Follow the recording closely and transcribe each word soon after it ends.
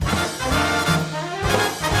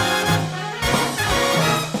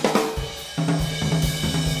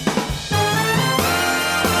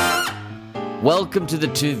Welcome to the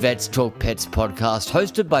Two Vets Talk Pets podcast,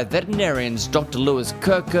 hosted by veterinarians Dr. Lewis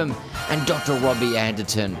Kirkham and Dr. Robbie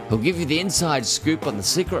Anderton, who'll give you the inside scoop on the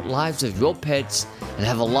secret lives of your pets and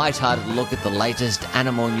have a light-hearted look at the latest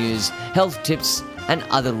animal news, health tips, and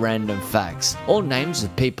other random facts. All names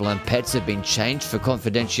of people and pets have been changed for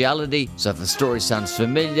confidentiality, so if a story sounds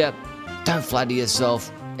familiar, don't flatter yourself.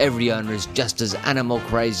 Every owner is just as animal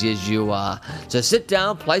crazy as you are. So sit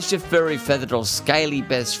down, place your furry, feathered or scaly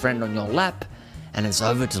best friend on your lap, and it's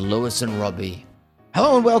over to Lewis and Robbie.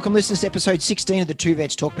 Hello and welcome, listeners, to episode 16 of the Two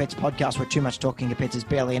Vets Talk Pets podcast, where too much talking to pets is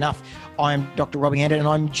barely enough. I'm Dr. Robbie Anderton, and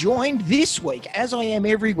I'm joined this week, as I am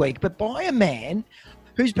every week, but by a man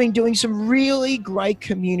who's been doing some really great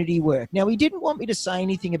community work. Now, he didn't want me to say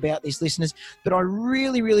anything about this, listeners, but I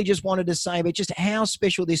really just wanted to say about just how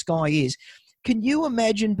special this guy is. Can you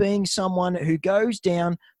imagine being someone who goes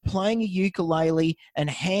down playing a ukulele and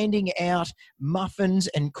handing out muffins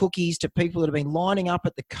and cookies to people that have been lining up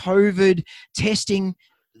at the COVID testing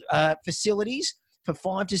facilities for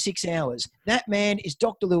 5 to 6 hours? That man is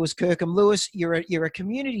Dr. Lewis Kirkham. Lewis, you're a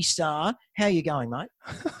community star. How are you going, mate?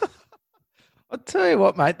 I'll tell you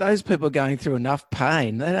what, mate, those people are going through enough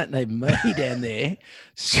pain. They don't need me down there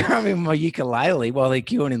strumming my ukulele while they're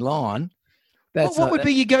queuing in line. What would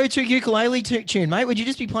be your go-to ukulele tune, mate? Would you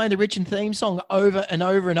just be playing the Richard theme song over and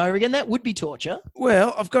over and over again? That would be torture.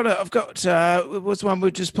 Well, I've got what's the one we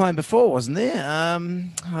were just playing before, wasn't there?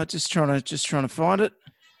 I'm just trying to find it.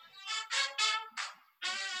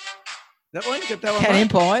 That one? Got that one? Cat mate?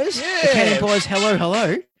 Empires? Yeah. The Cat Empires,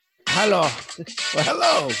 hello. Hello.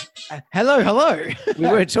 Well, hello. Hello. We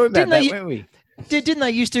weren't talking about that, weren't we? Didn't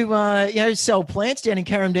they used to sell plants down in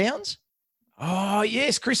Carrum Downs? Oh,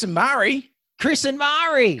 yes, Chris and Murray. Chris and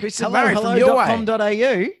Murray from your way.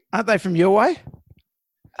 .com.au. Aren't they from your way?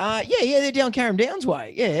 Yeah, they're down Carrum Downs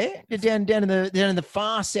way. Yeah, they're down in the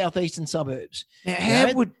far southeastern suburbs.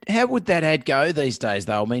 Now, how would that ad go these days,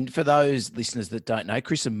 though? I mean, for those listeners that don't know,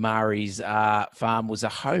 Chris and Murray's farm was a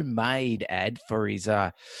homemade ad for his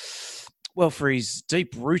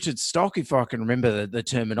deep-rooted stock, if I can remember the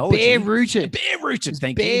terminology. Bare-rooted,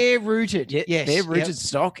 thank you. Bare-rooted, yes. Bare-rooted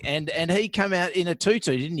stock. And he came out in a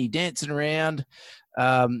tutu, didn't he? Dancing around,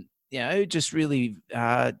 just really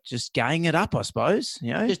just gaying it up, I suppose.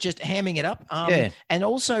 Just hamming it up. Yeah. And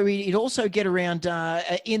also, he'd also get around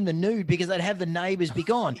in the nude because they'd have the neighbours be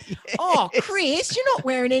gone. Yes. Oh, Chris, you're not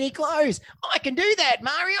wearing any clothes. I can do that,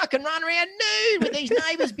 Murray. I can run around nude with these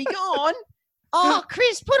neighbours be gone. Oh,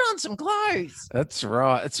 Chris, put on some clothes. That's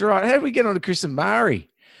right. How did we get on to Chris and Murray?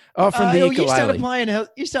 Oh, from the ukulele.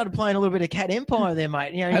 You started playing a little bit of Cat Empire there,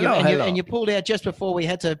 mate. Hello. And you pulled out just before we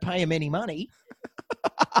had to pay him any money.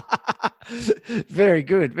 Very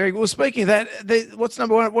good. Very good. Well, speaking of that, what's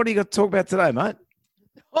number one? What do you got to talk about today, mate?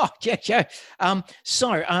 Oh, yeah.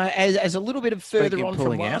 As a little bit of further on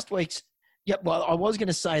from last week's. Yep. Well, I was going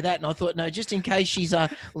to say that, and I thought, no, just in case she's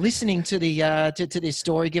listening to the to this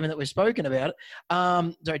story, given that we've spoken about it.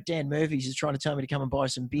 So Dan Murphy's is trying to tell me to come and buy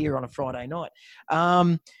some beer on a Friday night.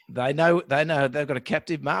 They know they've got a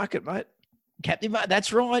captive market, mate. Captive,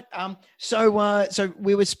 that's right. So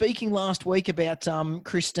we were speaking last week about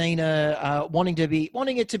Christina wanting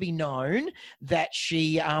it to be known that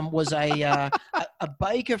she was a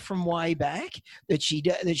baker from way back. That she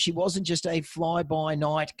wasn't just a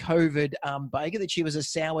fly-by-night COVID baker. That she was a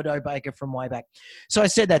sourdough baker from way back. So I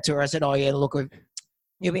said that to her. I said, "Oh yeah, look,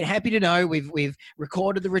 you'll be happy to know we've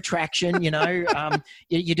recorded the retraction. You don't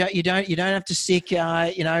have to sick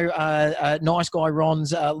nice guy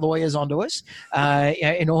Ron's lawyers onto us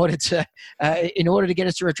in order to get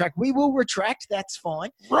us to retract. We will retract. That's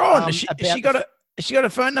fine. Ron, has she got a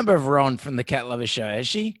phone number of Ron from the Cat Lover Show? Has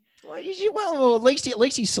she? Well, at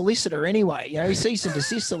least he's solicitor anyway. He's cease and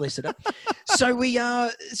desist solicitor. So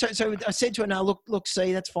so I said to her, "No, look,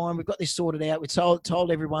 see, that's fine. We've got this sorted out. We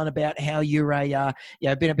told everyone about how you're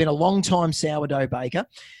been a long time sourdough baker."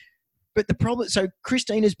 But the problem, so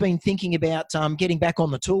Christina's been thinking about getting back on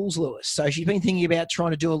the tools, Lewis. So she's been thinking about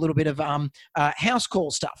trying to do a little bit of house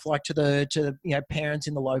call stuff, like to the parents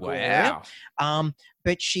in the local area.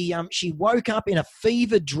 But she woke up in a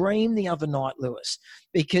fever dream the other night, Lewis,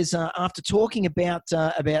 because after talking about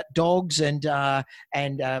dogs and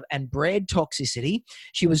bread toxicity,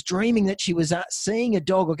 she was dreaming that she was seeing a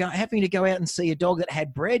dog or having to go out and see a dog that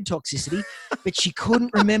had bread toxicity, but she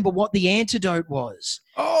couldn't remember what the antidote was.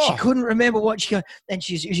 Oh. She couldn't remember what she got, and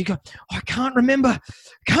she go, I can't remember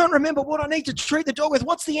what I need to treat the dog with.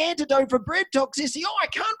 What's the antidote for bread toxicity? Oh, I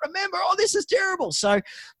can't remember. Oh, this is terrible. So,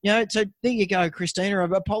 so there you go, Christina.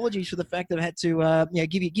 Apologies for the fact that I had to,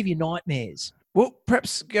 give you nightmares. Well,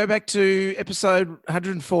 perhaps go back to episode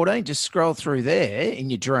 114. Just scroll through there in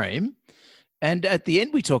your dream, And at the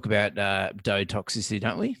end, we talk about doe toxicity,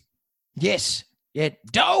 don't we? Yes. Yeah.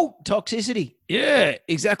 Doe toxicity. Yeah,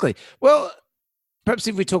 exactly. Well, perhaps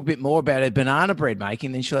if we talk a bit more about her banana bread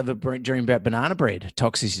making, then she'll have a dream about banana bread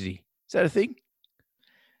toxicity. Is that a thing?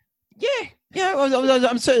 Yeah. Yeah,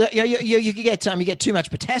 I'm so you get too much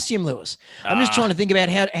potassium, Lewis. I'm just trying to think about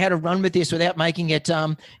how to run with this without making it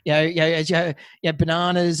bananas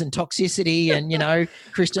and toxicity and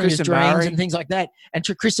Christina's dreams Murray. and things like that. And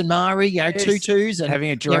Kristen Murray, Yes. tutus and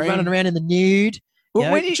Having a dream. running around in the nude.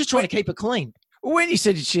 Well, Just trying to keep it clean. When you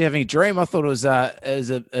said she's having a dream, I thought it was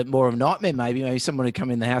a more of a nightmare. Maybe someone would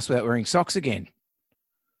come in the house without wearing socks again.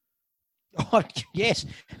 Oh, yes,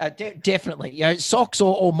 definitely. Socks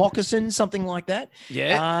or moccasins, something like that.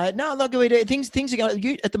 Yeah. No, look, things are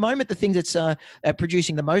going at the moment. The thing that's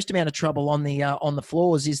producing the most amount of trouble on the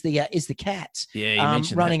floors is the cats. Yeah, you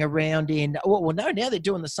mentioned running around in. Well, no, now they're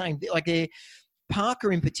doing the same thing. Like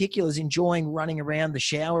Parker in particular is enjoying running around the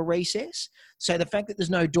shower recess. So the fact that there's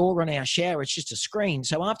no door on our shower, it's just a screen.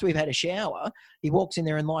 So after we've had a shower, he walks in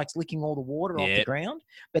there and likes licking all the water off the ground.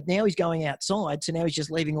 But now he's going outside, so now he's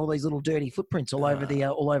just leaving all these little dirty footprints all over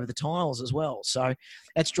the tiles as well. So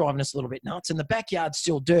that's driving us a little bit nuts. And the backyard's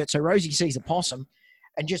still dirt. So Rosie sees a possum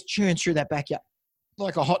and just churns through that backyard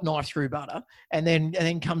like a hot knife through butter, and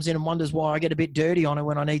then comes in and wonders why I get a bit dirty on her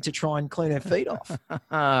when I need to try and clean her feet off. Get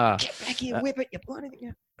back here, whip it, you bloody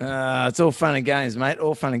thing. It's all fun and games, mate.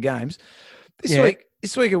 All fun and games.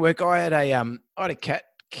 This week at work, I had a cat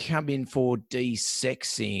come in for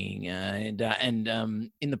desexing, and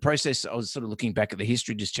in the process, I was sort of looking back at the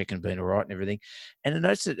history, just checking it being all right and everything, and I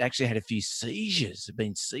noticed it actually had a few seizures. Had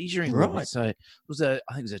been seizuring, right? So I think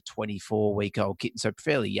it was a 24-week-old kitten, so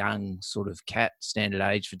fairly young sort of cat, standard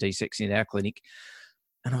age for desexing at our clinic.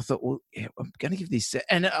 And I thought, well, yeah, I'm going to give this,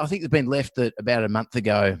 and I think they've been left that about a month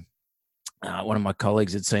ago. One of my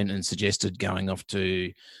colleagues had seen and suggested going off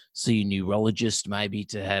to see a neurologist, maybe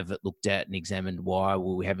to have it looked at and examined. Why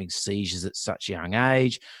were we having seizures at such a young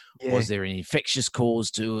age? Yeah. Was there an infectious cause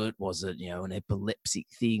to it? Was it, an epileptic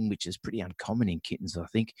thing, which is pretty uncommon in kittens, I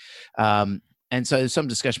think. And so there's some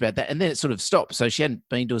discussion about that. And then it sort of stopped. So she hadn't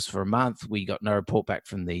been to us for a month. We got no report back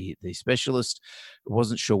from the specialist.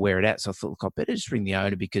 Wasn't sure where it at. So I thought, look, I better just ring the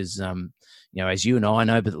owner because, as you and I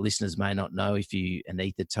know, but the listeners may not know, if you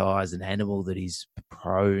anaesthetize an animal that is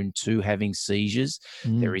prone to having seizures,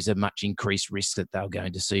 there is a much increased risk that they'll go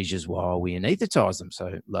into seizures while we anaesthetize them.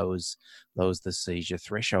 So lowers the seizure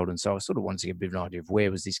threshold. And so I sort of wanted to get a bit of an idea of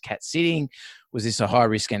where was this cat sitting? Was this a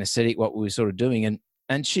high-risk anaesthetic, what we were sort of doing?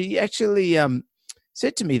 And she actually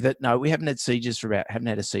said to me that, no, we haven't had a seizure for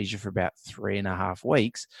about 3.5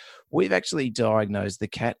 weeks. We've actually diagnosed the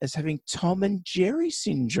cat as having Tom and Jerry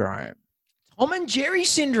syndrome. Tom and Jerry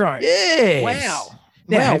syndrome? Yes. Wow.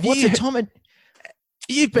 Now, what's a Tom and...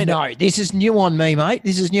 You've been... No, this is new on me, mate.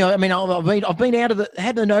 This is new. I mean, I've been had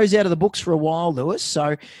the nose out of the books for a while, Lewis.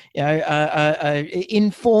 So,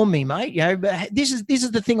 inform me, mate. This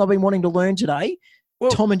is the thing I've been wanting to learn today. Well,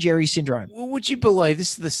 Tom and Jerry syndrome. Well, would you believe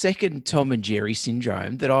this is the second Tom and Jerry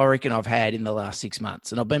syndrome that I reckon I've had in the last 6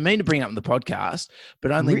 months? And I've been meaning to bring it up in the podcast,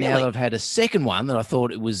 but only now that I've had a second one that I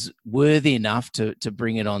thought it was worthy enough to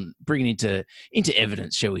bring it into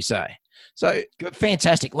evidence, shall we say. So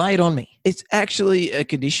fantastic. Lay it on me. It's actually a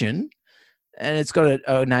condition, and it's got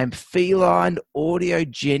a name: feline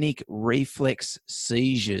audiogenic reflex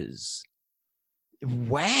seizures.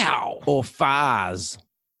 Wow. Or FARS.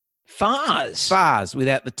 FARS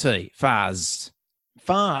without the T. FARS.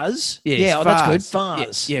 FARS? Yes, yeah, FARS. That's good.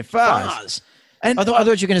 FARS. Yeah, FARS. And I thought you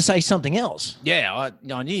were going to say something else. Yeah,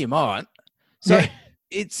 I knew you might. So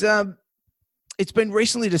it's been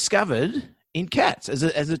recently discovered in cats as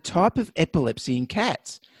a type of epilepsy in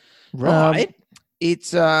cats. Right.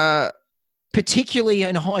 It's particularly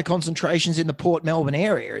in high concentrations in the Port Melbourne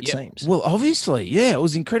area, it seems. Well, obviously, yeah, it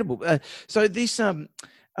was incredible. So this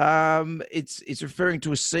it's referring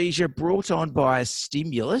to a seizure brought on by a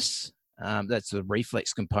stimulus. That's the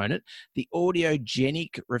reflex component. The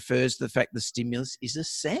audiogenic refers to the fact the stimulus is a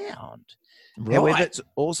sound. Right. However, it's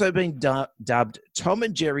also been dubbed Tom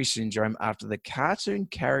and Jerry syndrome after the cartoon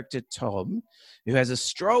character Tom, who has a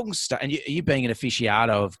strong and you being an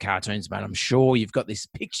aficionado of cartoons, mate, I'm sure you've got this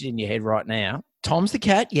pictured in your head right now. Tom's the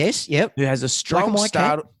cat, yes, yep. Who has a strong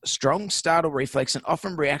startle reflex and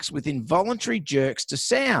often reacts with involuntary jerks to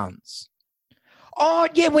sounds. Oh,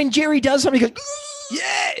 yeah, when Jerry does something, he goes,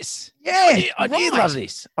 yes. Yeah, I did love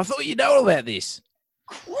this. I thought you know all about this.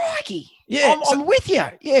 Crikey. Yeah. I'm with you.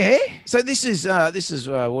 Yeah. So this is what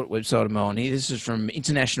website am I on here? This is from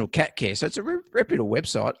International Cat Care. So it's a reputable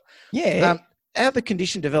website. Yeah. how the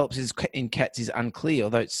condition develops in cats is unclear,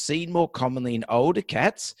 although it's seen more commonly in older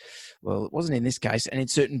cats. Well, it wasn't in this case, and in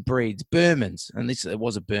certain breeds, Burmans, and it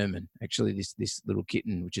was a Burman, actually, this little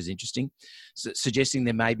kitten, which is interesting, suggesting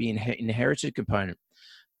there may be an inherited component.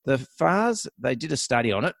 The FARS, they did a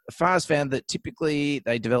study on it. The FARS found that typically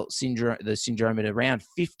they develop the syndrome at around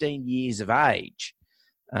 15 years of age.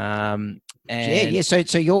 And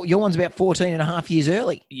So your one's about 14 and a half years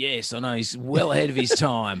early. Yes, I know. He's well ahead of his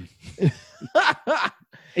time.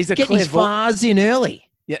 He's a getting his FARS in early.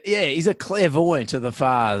 Yeah, he's a clairvoyant of the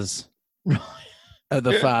FARS. Of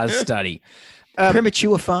the FARS study.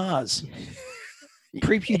 Premature FARS.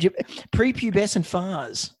 Prepubescent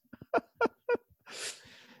FARS.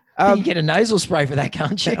 You can get a nasal spray for that,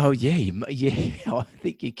 can't you? Oh, yeah. I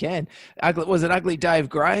think you can. Was it Ugly Dave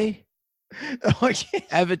Gray? Oh, yes.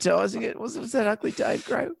 Advertising it. Was that Ugly Dave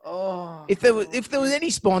Gray? Oh. If there was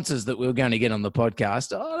any sponsors that we were going to get on the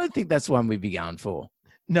podcast, I don't think that's one we'd be going for.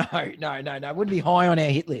 No. It wouldn't be high on our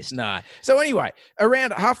hit list. No. So anyway,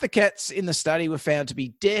 around half the cats in the study were found to be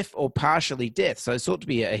deaf or partially deaf. So it's thought to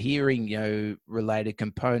be a hearing, related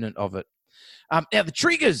component of it. Now the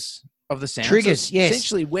triggers of the sound. Triggers, yes.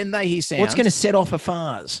 Essentially, when they hear sounds. What's going to set off a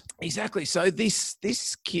FARS? Exactly. So this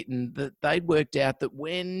kitten, that they'd worked out that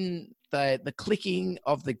when the clicking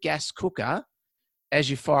of the gas cooker as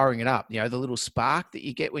you're firing it up, the little spark that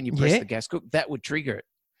you get when you press the gas cooker, that would trigger it.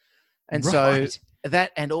 And so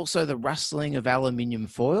that, and also the rustling of aluminium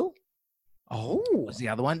foil. Oh, was the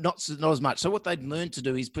other one. Not as much. So what they'd learned to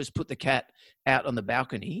do is just put the cat out on the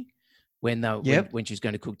balcony when she's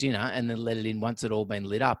going to cook dinner, and then let it in once it all been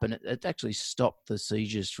lit up, and it actually stopped the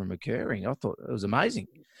seizures from occurring. I thought it was amazing.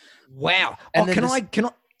 Wow. And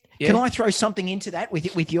can I throw something into that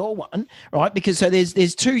with your one, right? Because so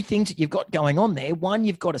there's two things that you've got going on there. One,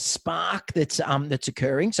 you've got a spark that's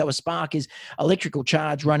occurring. So a spark is electrical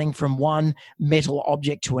charge running from one metal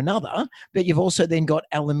object to another, but you've also then got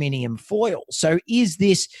aluminium foil. So is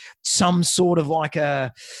this some sort of like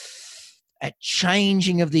a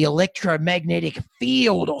changing of the electromagnetic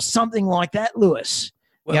field or something like that, Lewis?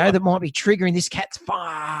 Well, that might be triggering this cat's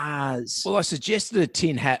FARS. Well, I suggested a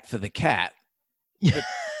tin hat for the cat.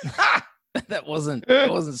 That wasn't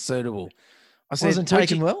suitable. I said, wasn't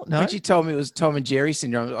taken well. No, when she told me it was Tom and Jerry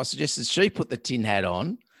syndrome, I suggested she put the tin hat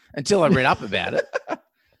on until I read up about it.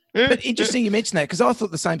 But interesting you mentioned that, because I thought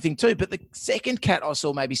the same thing too. But the second cat I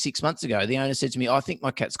saw maybe 6 months ago, the owner said to me, "I think my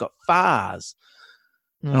cat's got FARS."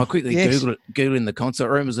 And I quickly Googled in the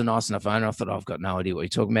consult room. It was a nice enough owner. I thought, I've got no idea what you're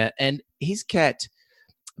talking about. And his cat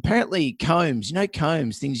apparently combs.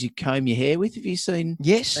 Combs, things you comb your hair with. Have you seen?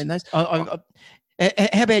 Yes. Seen those? How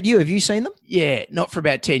about you? Have you seen them? Yeah, not for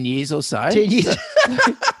about 10 years or so. 10 years.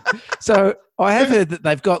 So I have heard that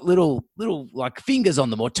they've got little like fingers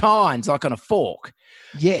on them, or tines like on a fork.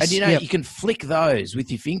 Yes. And you can flick those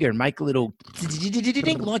with your finger and make a little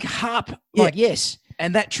like harp. Yeah. Like, yes.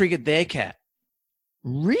 And that triggered their cat.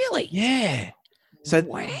 Really? Yeah. So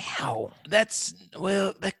wow.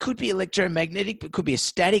 That could be electromagnetic, but could be a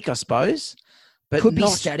static, I suppose. But could be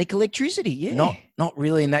static electricity, yeah. Not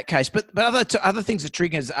really in that case. But other things that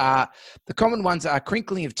triggers are, the common ones are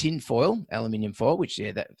crinkling of tin foil, aluminium foil, which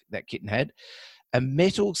that kitten had, a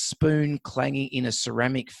metal spoon clanging in a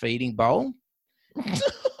ceramic feeding bowl.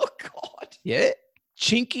 Oh God. Yeah.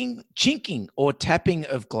 Chinking or tapping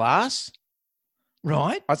of glass.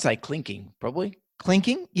 Right. I'd say clinking, probably.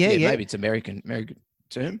 Clinking? Yeah. Maybe it's American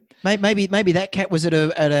term. Maybe that cat was at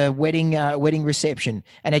a wedding reception,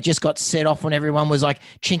 and it just got set off when everyone was like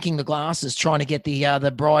chinking the glasses, trying to get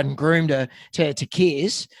the bride and groom to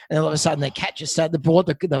kiss, and all of a sudden the cat just brought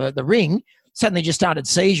the ring, suddenly just started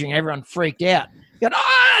seizuring. Everyone freaked out.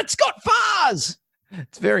 It's got FARS.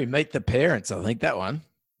 It's very Meet the Parents, I think, that one.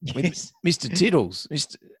 Yes. Mr. Tiddles.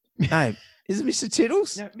 No, is it Mr.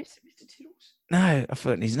 Tiddles? No, Mr. Tiddles. No, I've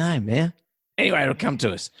forgotten his name now. Anyway, it'll come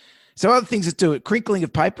to us. So other things that do it: crinkling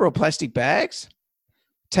of paper or plastic bags,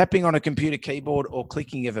 tapping on a computer keyboard or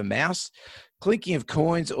clicking of a mouse, clinking of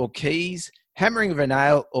coins or keys, hammering of a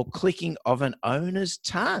nail, or clicking of an owner's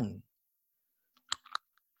tongue.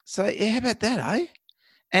 So how about that, eh?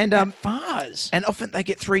 And FARS. And often they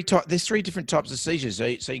get there's three different types of seizures.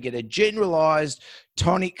 So you get a generalized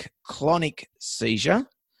tonic-clonic seizure,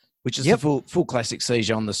 which is the full classic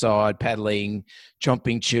seizure on the side, paddling,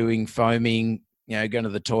 chomping, chewing, foaming, going to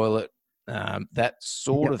the toilet, that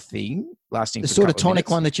sort of thing, lasting the for sort a of couple tonic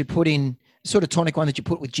minutes. one that you put in, sort of tonic one that you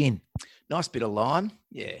put with gin. Nice bit of lime.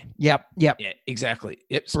 Yeah. Yep. Yeah, exactly.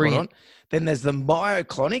 Yep, spot on. Then there's the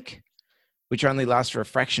myoclonic, which only lasts for a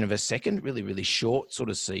fraction of a second, really, really short sort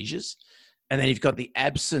of seizures. And then you've got the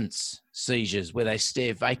absence seizures, where they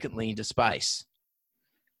stare vacantly into space.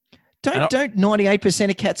 Don't 98%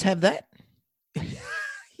 of cats have that?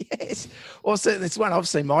 Yes. Also, it's one I've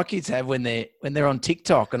seen my kids have when they're on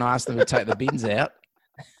TikTok, and I ask them to take the bins out.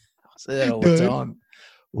 I see that all the time.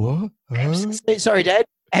 What? Sorry, Dad.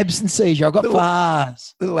 Absent seizure. I've got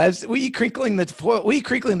fars. Little abs. Were you crinkling the foil? Were you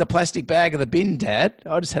crinkling the plastic bag of the bin, Dad?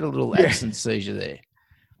 I just had a little absent seizure there.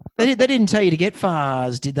 They didn't tell you to get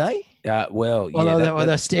fars, did they? Well, yeah.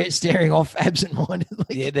 They're staring off absent-mindedly.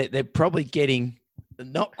 Yeah, they're probably getting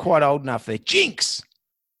not quite old enough there. Jinx,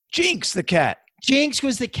 the cat. Jinx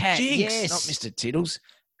was the cat. Jinx, yes. not Mr. Tiddles.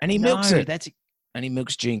 And he milks it. That's And he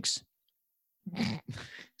milks Jinx.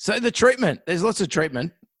 So the treatment, there's lots of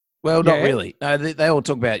treatment. Well, not really. No, they all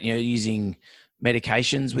talk about, using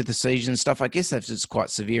medications with the seizures and stuff. I guess that's just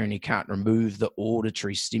quite severe and you can't remove the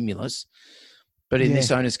auditory stimulus. But in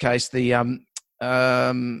this owner's case, they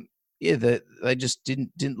just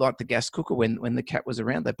didn't like the gas cooker when the cat was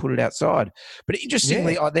around. They put it outside. But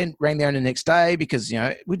interestingly, I then rang the owner the next day because, we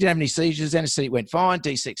didn't have any seizures. Anesthetic went fine.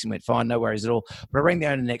 D6 went fine. No worries at all. But I rang the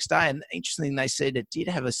owner the next day, and interestingly, they said it did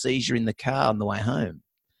have a seizure in the car on the way home.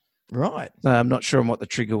 Right. So I'm not sure on what the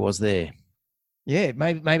trigger was there. Yeah,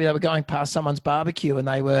 maybe they were going past someone's barbecue and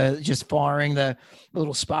they were just firing the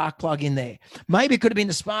little spark plug in there. Maybe it could have been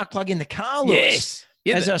the spark plug in the car, Lewis. Yes.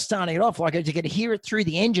 Yeah, as I was starting it off, like you could hear it through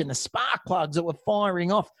the engine, the spark plugs that were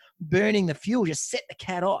firing off, burning the fuel, just set the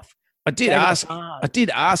cat off. I did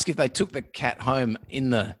ask if they took the cat home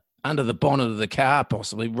under the bonnet of the car,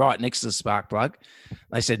 possibly right next to the spark plug.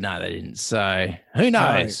 They said no, they didn't. So who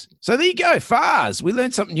knows? No. So there you go, FARS. We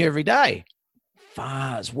learn something new every day.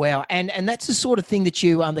 FARS, wow, and that's the sort of thing that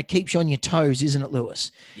that keeps you on your toes, isn't it,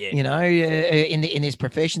 Lewis? Yeah. In this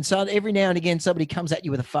profession, so every now and again somebody comes at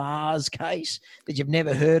you with a FARS case that you've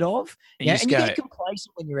never heard of, and you get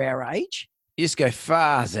complacent when you're our age. You just go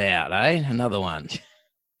FARS out, eh? Another one.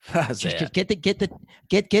 FARS out. Get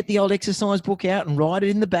the old exercise book out and write it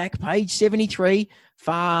in the back, page 73.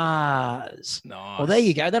 FARS. Nice. Well, there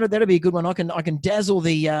you go. That'll be a good one. I can dazzle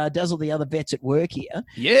the other vets at work here.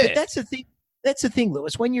 Yeah, but that's the thing. That's the thing,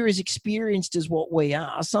 Lewis. When you're as experienced as what we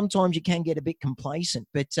are, sometimes you can get a bit complacent.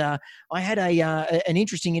 But I had an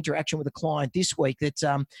interesting interaction with a client this week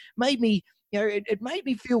that made me, it made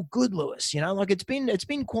me feel good, Lewis. Like it's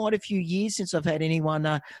been quite a few years since I've had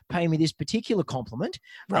anyone pay me this particular compliment.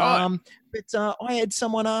 Right. But I had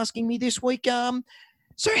someone asking me this week, so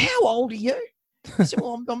how old are you? I said,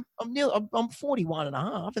 well, I'm 41 and a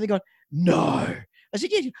half. And they go, no. I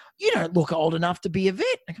said, yeah, you don't look old enough to be a vet.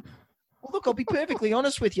 I go, well, look, I'll be perfectly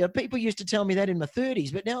honest with you. People used to tell me that in my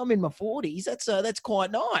 30s, but now I'm in my 40s. That's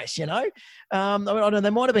quite nice, I don't know.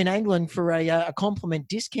 They might have been angling for a compliment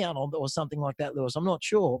discount or something like that, Lewis. I'm not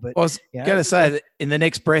sure. But I was going to say that in the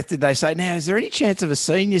next breath, did they say, now, is there any chance of a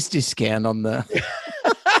seniors discount on the...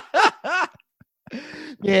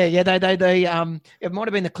 Yeah. They it might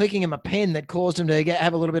have been the clicking of my pen that caused them to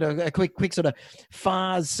have a little bit of a quick sort of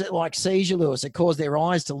FARS like seizure, Lewis. It caused their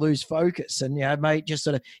eyes to lose focus and mate, just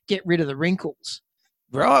sort of get rid of the wrinkles.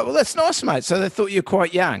 Right. Well, that's nice, mate. So they thought you were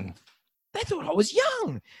quite young. They thought I was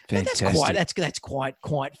young. Fantastic. That's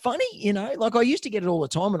quite funny, Like I used to get it all the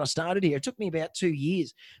time when I started here. It took me about 2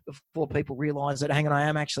 years before people realised that, hang on, I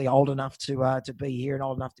am actually old enough to be here and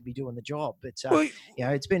old enough to be doing the job. But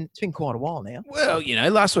it's been quite a while now. Well,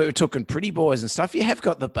 last week we were talking pretty boys and stuff. You have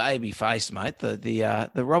got the baby face, mate. The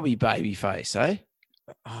Robbie baby face, eh?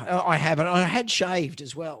 I haven't. I had shaved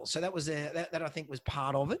as well, so that was that I think was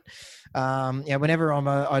part of it. Whenever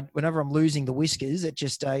I'm losing the whiskers, it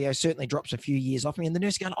just certainly drops a few years off me. And the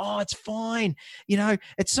nurse going, "Oh, it's fine.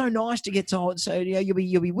 It's so nice to get told. So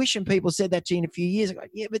you'll be wishing people said that to you in a few years." I go,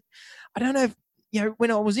 yeah, but I don't know if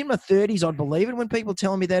when I was in my 30s, I'd believe it. When people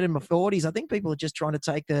tell me that in my 40s, I think people are just trying to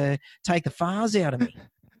take the FARS out of me.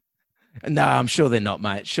 No, I'm sure they're not,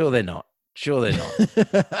 mate. Sure they're not.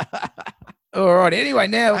 All right. Anyway,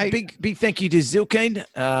 now big thank you to Zylkene.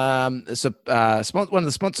 It's one of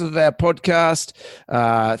the sponsors of our podcast.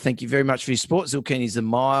 Thank you very much for your support. Zylkene is a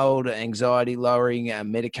mild anxiety lowering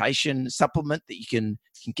medication supplement that you can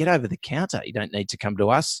get over the counter. You don't need to come to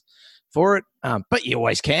us for it, but you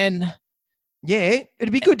always can. Yeah,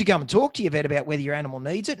 it'd be good to come and talk to you, vet, about whether your animal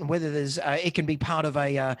needs it and whether there's it can be part of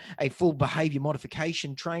a full behaviour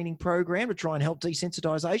modification training program to try and help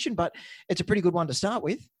desensitisation. But it's a pretty good one to start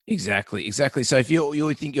with. Exactly. So if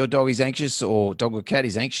you think your dog is anxious or dog or cat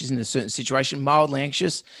is anxious in a certain situation, mildly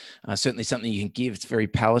anxious, certainly something you can give. It's very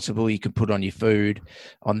palatable. You can put on your food,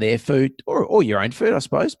 on their food, or your own food, I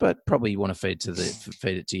suppose. But probably you want to feed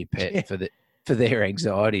it to your pet for their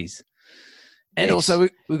anxieties. And also,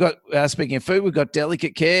 we've got, speaking of food, we've got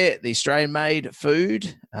Delicate Care, the Australian-made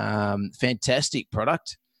food. Fantastic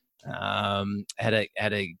product. Had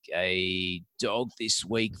a dog this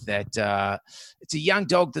week that it's a young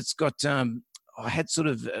dog that's got. I had sort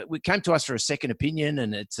of. We came to us for a second opinion,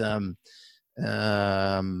 and it's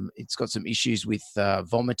got some issues with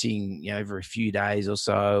vomiting, over a few days or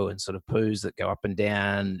so, and sort of poos that go up and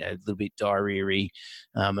down, a little bit diarrhea-y.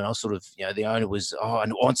 And I was sort of, the owner was, I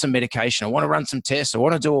want some medication. I want to run some tests. I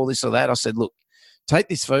want to do all this or that. I said, look, take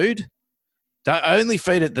this food. Don't only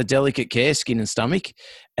feed it the delicate care, skin and stomach,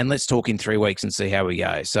 and let's talk in 3 weeks and see how we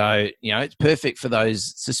go. So, it's perfect for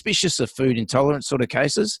those suspicious of food intolerance sort of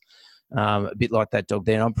cases. A bit like that dog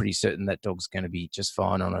there. And I'm pretty certain that dog's going to be just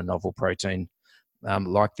fine on a novel protein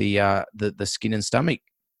like the skin and stomach.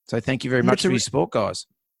 So thank you very much for your support, guys.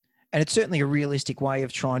 And it's certainly a realistic way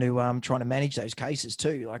of trying to manage those cases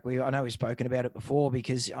too. Like I know we've spoken about it before,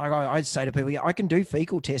 because I'd say to people, I can do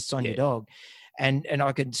fecal tests on your dog, and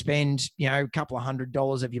I could spend a couple of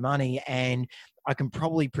 $100 of your money, and I can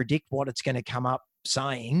probably predict what it's going to come up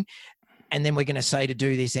saying. And then we're going to say to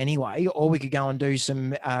do this anyway, or we could go and do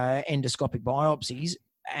some endoscopic biopsies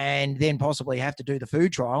and then possibly have to do the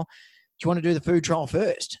food trial. Do you want to do the food trial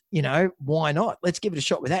first? Why not? Let's give it a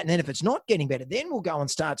shot with that. And then if it's not getting better, then we'll go and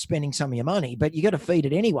start spending some of your money. But you got to feed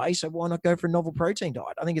it anyway, so why not go for a novel protein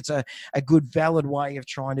diet? I think it's a good, valid way of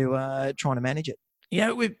trying to manage it.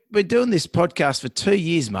 We're doing this podcast for 2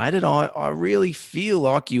 years, mate, and I really feel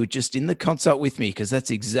like you were just in the consult with me, because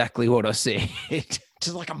that's exactly what I said.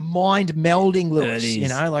 It's like a mind melding, Lewis.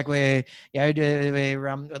 Like we're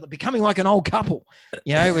becoming like an old couple.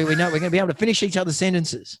 We know we're going to be able to finish each other's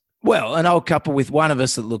sentences. Well, an old couple with one of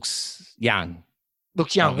us that looks young.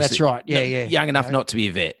 Looks young. Obviously. That's right. Yeah. Young enough not to be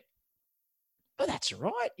a vet. Oh, that's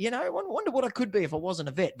right. I wonder what I could be if I wasn't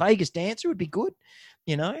a vet. Vegas dancer would be good.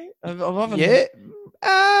 I've often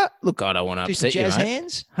look, I don't want to upset you, jazz mate.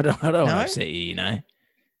 Hands. I don't want to upset you.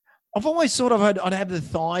 I've always thought I'd have the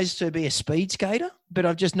thighs to be a speed skater, but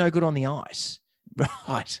I'm just no good on the ice.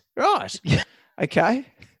 Right. Okay.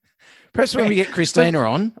 Perhaps when we get Christina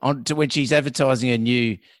on to when she's advertising her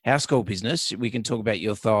new house call business, we can talk about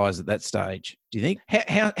your thighs at that stage. Do you think?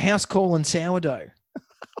 House call and sourdough.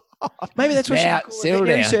 Maybe that's what she call it.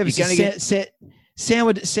 Veterinary services.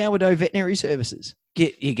 Sourdough veterinary services.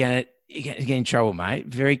 You're gonna get in trouble, mate.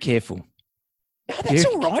 Very careful. No, that's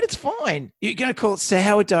all right. It's fine. You're going to call it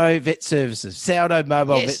sourdough vet services, sourdough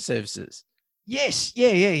mobile vet services. Yes,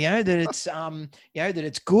 yeah. That it's that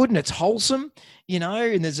it's good and it's wholesome.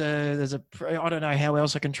 And there's a I don't know how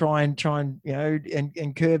else I can try and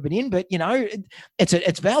and curb it in, but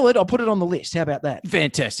it's valid. I'll put it on the list. How about that?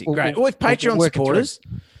 Fantastic, great. Or if Patreon supporters,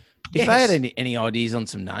 if they had any ideas on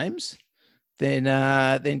some names, then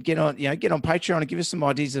get on Patreon and give us some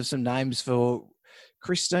ideas of some names for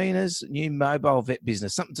Christina's new mobile vet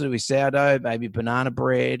business. Something to do with sourdough, maybe banana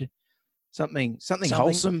bread, something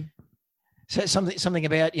wholesome. So something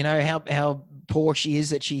about how poor she is,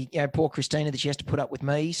 that she poor Christina, that she has to put up with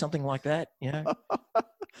me, something like that.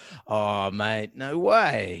 Oh mate, no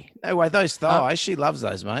way. Those thighs, she loves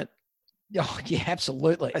those, mate. Oh yeah,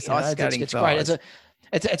 absolutely. That's ice skating it's thighs. Great.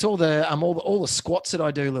 It's all the squats that I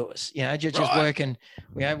do, Lewis. Just working,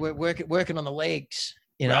 we're working on the legs.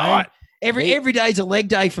 Right. Every day's a leg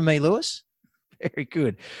day for me, Lewis. Very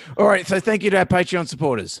good. All right, so thank you to our Patreon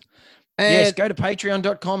supporters. And yes, go to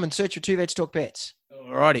patreon.com and search for Two Vets Talk Pets.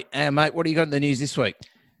 All righty. And mate, what do you got in the news this week?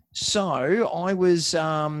 So I was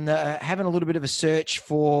having a little bit of a search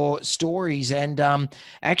for stories, and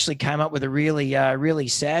actually came up with a really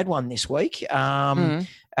sad one this week. So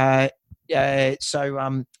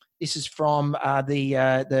this is from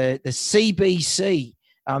the CBC,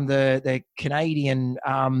 the Canadian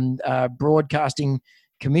Broadcasting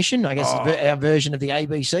Commission, I guess, our version of the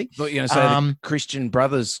ABC. I thought you were going to say the Christian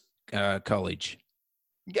Brothers College.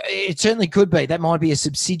 It certainly could be. That might be a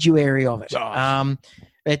subsidiary of it.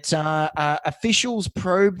 Officials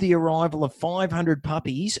probe the arrival of 500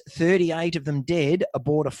 puppies, 38 of them dead,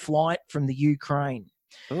 aboard a flight from the Ukraine.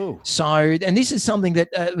 Oh. So, and this is something that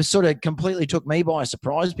was sort of completely took me by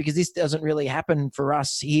surprise, because this doesn't really happen for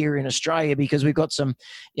us here in Australia, because we've got some,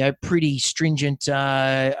 pretty stringent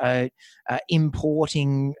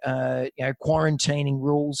importing, quarantining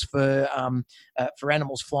rules for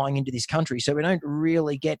animals flying into this country. So we don't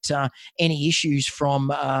really get any issues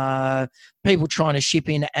from people trying to ship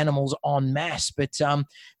in animals en masse. But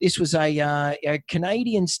this was a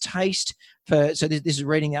Canadians' taste for. So this is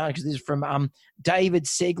reading the article. This is from David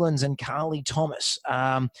Seglins and Carly Thomas.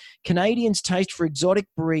 Canadians' taste for exotic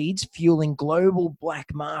breeds fueling global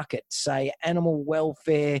black market, say animal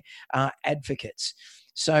welfare advocates.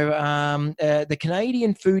 So the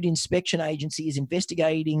Canadian Food Inspection Agency is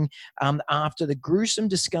investigating after the gruesome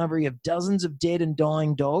discovery of dozens of dead and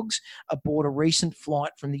dying dogs aboard a recent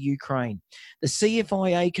flight from the Ukraine. The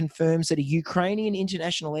CFIA confirms that a Ukrainian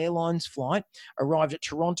international airlines flight arrived at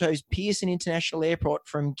Toronto's Pearson International Airport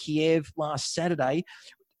from Kiev last Saturday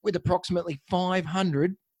with approximately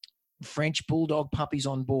 500 French bulldog puppies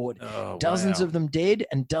on board. Oh, dozens wow. of them dead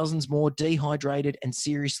and dozens more dehydrated and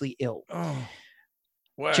seriously ill. Oh,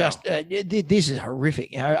 wow. This is horrific.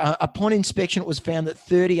 Upon inspection, it was found that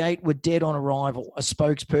 38 were dead on arrival, a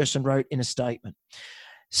spokesperson wrote in a statement.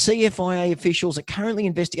 CFIA officials are currently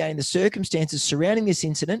investigating the circumstances surrounding this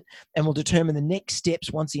incident and will determine the next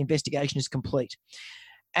steps once the investigation is complete.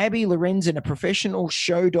 Abby Lorenzen, a professional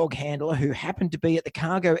show dog handler who happened to be at the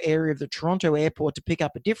cargo area of the Toronto airport to pick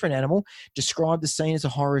up a different animal, described the scene as a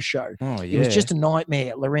horror show. Oh, It was just a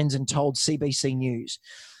nightmare, Lorenzen told CBC News.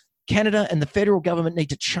 Canada and the federal government need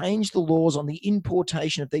to change the laws on the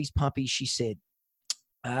importation of these puppies, she said.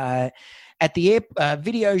 At the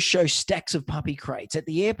videos show stacks of puppy crates. At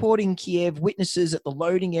the airport in Kiev, witnesses at the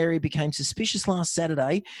loading area became suspicious last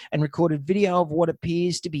Saturday and recorded video of what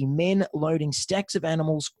appears to be men loading stacks of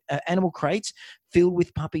animal crates filled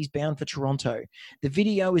with puppies bound for Toronto. The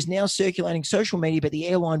video is now circulating social media, but the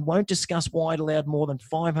airline won't discuss why it allowed more than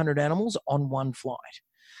 500 animals on one flight.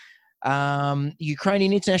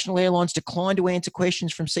 Ukrainian International Airlines declined to answer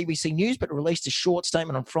questions from CBC News, but released a short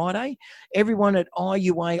statement on Friday. Everyone at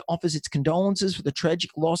IUA offers its condolences for the tragic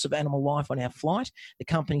loss of animal life on our flight, the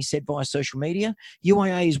company said via social media.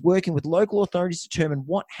 UAA is working with local authorities to determine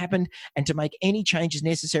what happened and to make any changes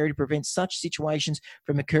necessary to prevent such situations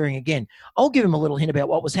from occurring again. I'll give him a little hint about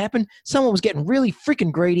what was happening. Someone was getting really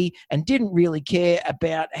freaking greedy and didn't really care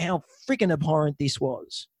about how freaking abhorrent this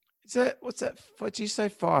was. What's that? What did you say?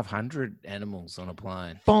 500 animals on a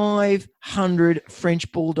plane. 500 French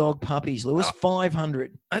bulldog puppies, Lewis.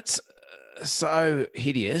 500. That's so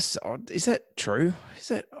hideous. Is that true?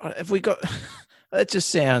 Have we got? That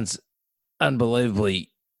just sounds unbelievably,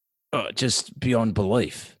 just beyond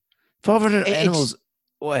belief. 500 animals.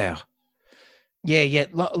 Wow. Yeah,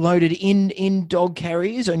 loaded in dog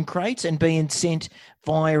carriers and crates and being sent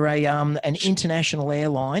via an international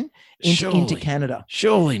airline into Canada.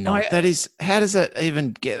 Surely not. How does that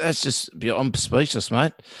even get? That's just, I'm speechless,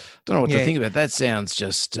 mate. Don't know what to think about. That sounds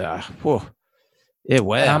just, whoa. Yeah,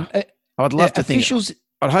 wow. I'd love to think.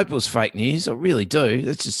 I'd hope it was fake news. I really do.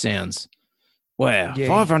 That just sounds, wow. Yeah.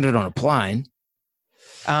 500 on a plane.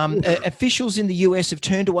 Officials in the US have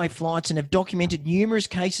turned away flights and have documented numerous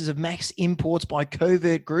cases of mass imports by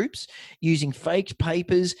covert groups using faked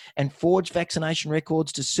papers and forged vaccination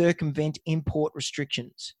records to circumvent import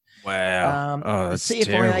restrictions. Wow. The CFIA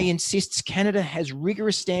terrible. insists Canada has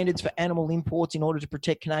rigorous standards for animal imports in order to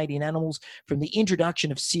protect Canadian animals from the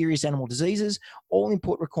introduction of serious animal diseases. All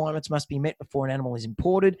import requirements must be met before an animal is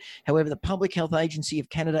imported. However, the Public Health Agency of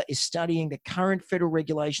Canada is studying the current federal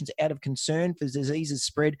regulations out of concern for diseases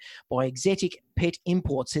spread by exotic pet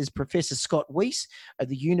imports, says Professor Scott Weiss of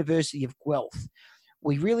the University of Guelph.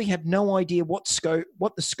 We really have no idea what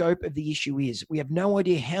the scope of the issue is. We have no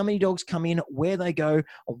idea how many dogs come in, where they go,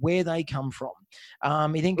 or where they come from.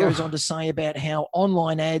 He then goes on to say about how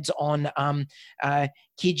online ads on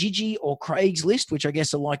Kijiji or Craigslist, which I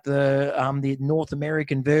guess are like the North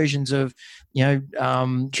American versions of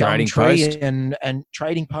Trading Post and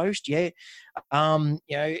Trading Post,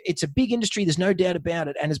 it's a big industry. There's no doubt about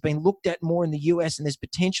it, and has been looked at more in the US, and there's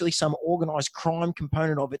potentially some organized crime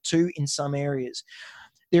component of it too in some areas.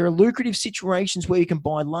 There are lucrative situations where you can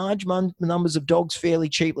buy large numbers of dogs fairly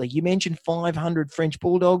cheaply. You mentioned 500 French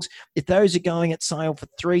bulldogs. If those are going at sale for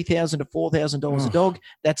 $3,000 to $4,000 a dog,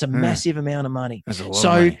 that's a massive amount of money. That's a lot of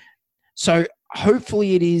money. So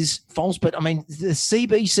hopefully it is false, but I mean the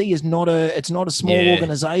CBC is not a small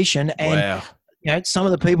organization, and some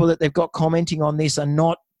of the people that they've got commenting on this are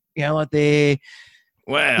not like they're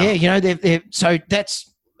they're so that's.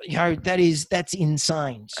 That's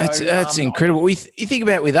insane. So, that's incredible. You think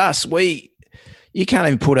about with us, you can't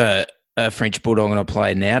even put a French bulldog on a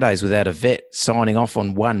plane nowadays without a vet signing off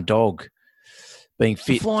on one dog being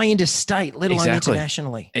fit. Fly interstate, let alone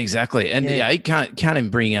internationally. Exactly. And you can't even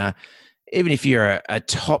bring even if you're a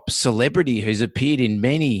top celebrity who's appeared in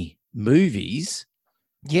many movies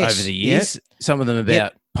over the years, some of them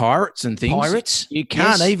about pirates and things. Pirates. You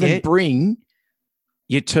can't even bring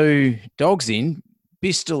your two dogs in,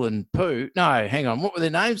 Bistel and Pooh. No, hang on. What were their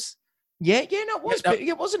names? It was.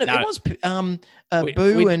 It wasn't. No. It was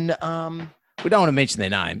Boo and. We don't want to mention their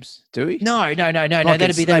names, do we? No. You'll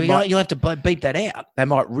have to beep that out. They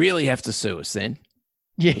might really have to sue us then.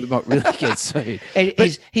 Yeah. We might really get sued. And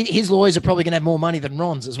But- his lawyers are probably going to have more money than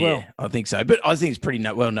Ron's as well. Yeah, I think so. But I think it's pretty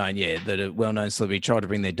well known, that a well-known celebrity tried to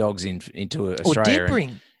bring their dogs into Or Australia. did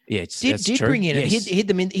bring. Yeah, Did true. bring in Yes. and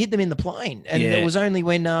hid them in the plane, and Yeah. it was only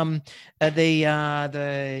when their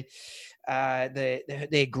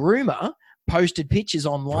groomer posted pictures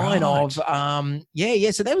online of so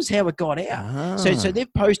that was how it got out. So Ah.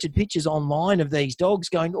 they've posted pictures online of these dogs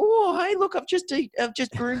going, oh hey look, I've just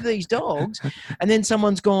groomed these dogs, and then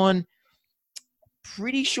someone's gone,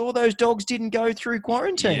 pretty sure those dogs didn't go through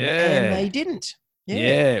quarantine, and Yeah. they didn't.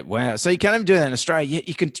 Yeah, wow. So you can't even do that in Australia.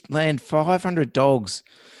 You can land 500 dogs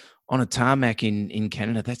on a tarmac in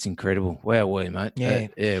Canada. That's incredible. Wow, mate.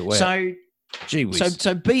 Yeah. Wow. So Gee whiz.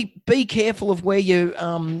 So be careful of where you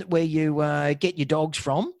get your dogs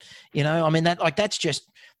from. I mean that's just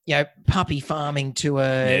puppy farming to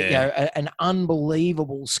an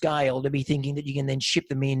unbelievable scale, to be thinking that you can then ship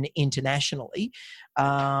them in internationally.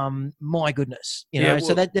 My goodness,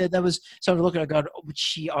 so that was something to look at. I got,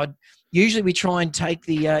 usually we try and take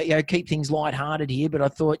the keep things lighthearted here, but I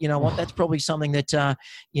thought, that's probably something that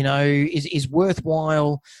is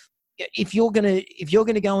worthwhile. If you're gonna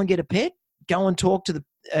go and get a pet, go and talk to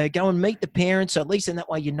go and meet the parents. So at least in that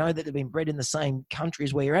way, that they've been bred in the same country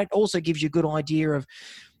as where you're at. Also gives you a good idea of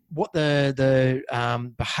what the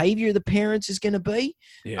behavior of the parents is going to be,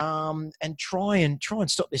 and try and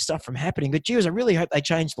stop this stuff from happening. But I really hope they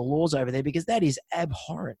change the laws over there, because that is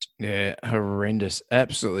abhorrent. Yeah, horrendous.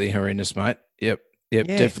 Absolutely horrendous, mate. Yep, Yeah.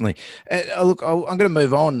 definitely. Look, I'm going to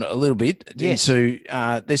move on a little bit Yes. into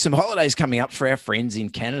there's some holidays coming up for our friends in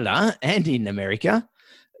Canada and in America.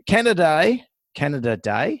 Canada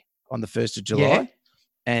Day on the 1st of July. Yeah.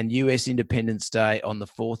 And US Independence Day on the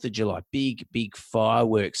 4th of July. Big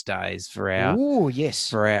fireworks days for our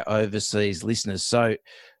overseas listeners. So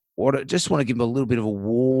I just want to give a little bit of a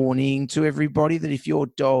warning to everybody that if your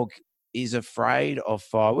dog is afraid of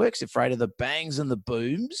fireworks, afraid of the bangs and the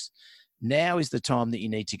booms, now is the time that you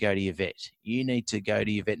need to go to your vet. You need to go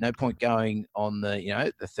to your vet. No point going on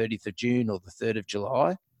the 30th of June or the 3rd of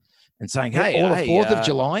July and saying, hey, or the 4th of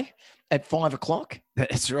July at 5 o'clock.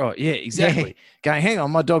 That's right. Yeah, exactly. Yeah. Going, hang on,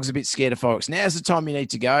 my dog's a bit scared of fireworks. Now's the time you need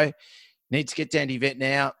to go. You need to get down to your vet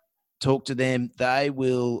now. Talk to them. They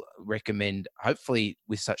will recommend, hopefully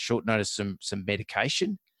with such short notice, some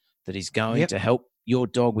medication that is going to help your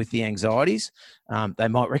dog with the anxieties. They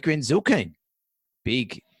might recommend Zylkene.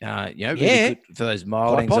 Big, really good for those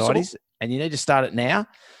mild Quite anxieties. possible. And you need to start it now.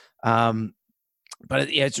 But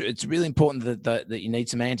it's really important that you need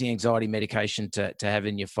some anti-anxiety medication to have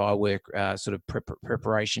in your firework sort of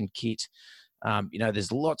preparation kit.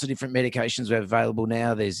 There's lots of different medications we have available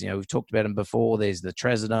now. There's, we've talked about them before. There's the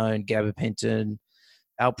trazodone, gabapentin,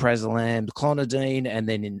 alprazolam, clonidine, and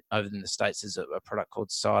then over in the States there's a product called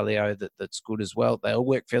Sileo that's good as well. They all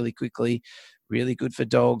work fairly quickly, really good for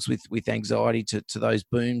dogs with anxiety to those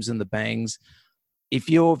booms and the bangs. If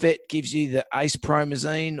your vet gives you the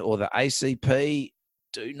acepromazine or the ACP,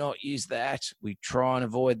 do not use that. We try and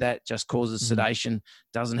avoid that. It just causes sedation,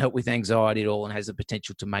 doesn't help with anxiety at all, and has the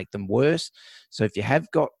potential to make them worse. So if you have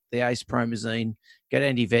got the acepromazine, go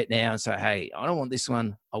down to your vet now and say, hey, I don't want this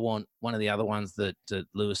one. I want one of the other ones that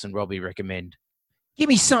Lewis and Robbie recommend. Give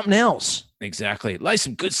me something else. Exactly. Lay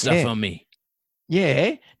some good stuff on me.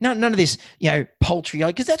 Yeah, none of this, poultry,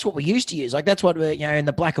 because that's what we used to use. Like that's what in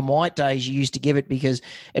the black and white days you used to give it, because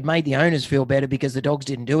it made the owners feel better because the dogs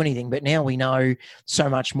didn't do anything. But now we know so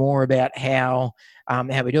much more about how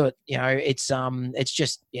we do it. It's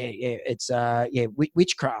just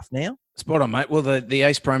witchcraft now. Spot on, mate. Well, the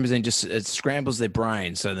acepromazine it scrambles their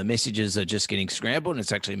brain, so the messages are just getting scrambled, and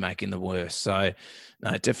it's actually making them worse. So,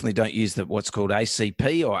 no, definitely don't use what's called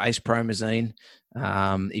ACP or acepromazine.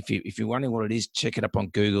 If you're wondering what it is, check it up on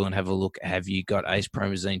Google and have a look. Have you got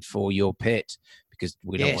acepromazine for your pet? Because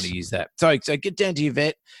we don't want to use that. So get down to your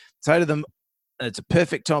vet. Say to them, it's a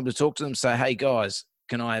perfect time to talk to them. Say, hey guys,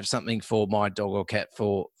 can I have something for my dog or cat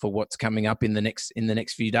for what's coming up in the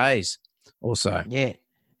next few days? Also,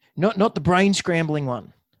 not the brain scrambling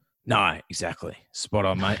one. No, exactly. Spot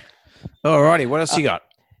on, mate. All righty, what else you got?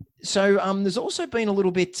 So there's also been a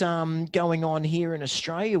little bit going on here in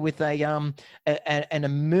Australia with an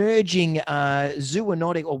emerging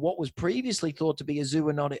zoonotic, or what was previously thought to be a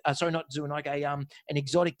zoonotic. An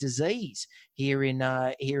exotic disease here in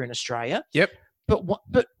Australia. Yep. But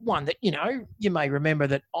one that you may remember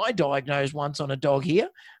that I diagnosed once on a dog here.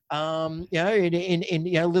 In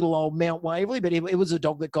little old Mount Waverley, but it was a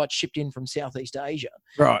dog that got shipped in from Southeast Asia.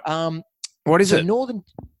 Right. What is it?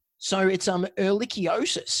 So it's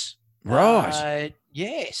ehrlichiosis. Right.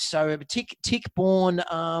 Yes, so a tick-borne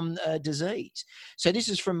disease. So this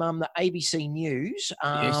is from the ABC News.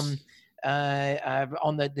 Yes.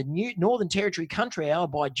 On the new Northern Territory Country Hour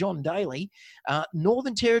by John Daly,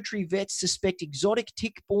 Northern Territory vets suspect exotic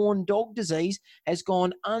tick-borne dog disease has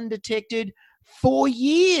gone undetected for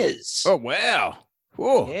years. Oh, wow.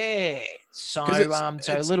 Whoa. Yeah. So, 'Cause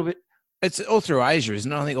so a little bit. It's all through Asia,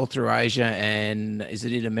 isn't it? I think all through Asia, and is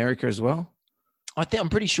it in America as well? I'm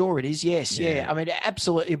pretty sure it is. Yes, yeah. Yeah. I mean,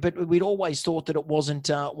 absolutely. But we'd always thought that it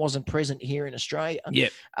wasn't present here in Australia.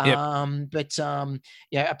 Yep. Yeah.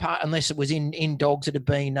 Apart unless it was in dogs that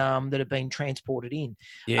have been transported in.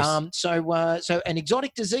 Yes. So an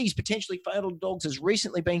exotic disease potentially fatal to dogs has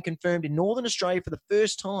recently been confirmed in Northern Australia for the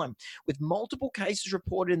first time, with multiple cases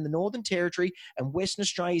reported in the Northern Territory and Western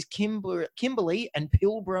Australia's Kimberley and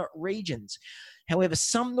Pilbara regions. However,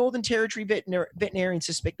 some Northern Territory veterinarians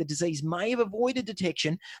suspect the disease may have avoided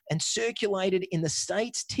detection and circulated in the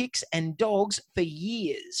state's ticks and dogs for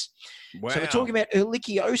years. Wow. So we're talking about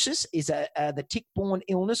ehrlichiosis, is the tick-borne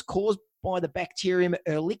illness caused by the bacterium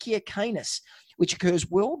Ehrlichia canis, which occurs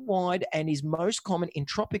worldwide and is most common in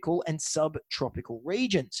tropical and subtropical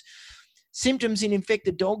regions. Symptoms in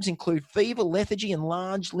infected dogs include fever, lethargy,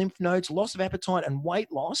 enlarged lymph nodes, loss of appetite, and weight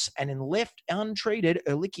loss. And in left untreated,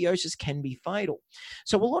 ehrlichiosis can be fatal.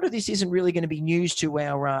 So a lot of this isn't really going to be news to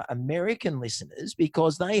our American listeners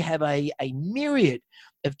because they have a myriad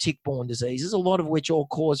of tick-borne diseases, a lot of which all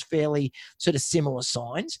cause fairly sort of similar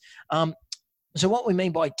signs. So what we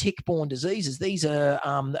mean by tick-borne diseases, these are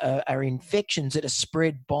infections that are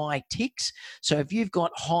spread by ticks. So if you've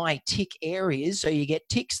got high tick areas, so you get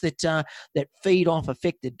ticks that feed off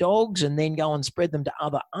affected dogs and then go and spread them to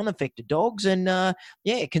other unaffected dogs, and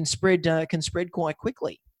it can spread quite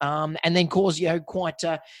quickly. And then cause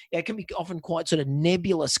it can be often quite sort of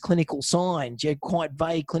nebulous clinical signs, quite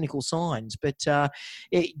vague clinical signs. But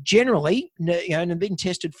generally, and been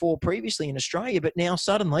tested for previously in Australia, but now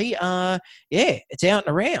suddenly, it's out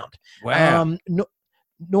and around. Wow.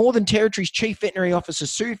 Northern Territory's Chief Veterinary Officer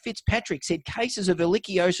Sue Fitzpatrick said cases of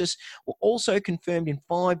ehrlichiosis were also confirmed in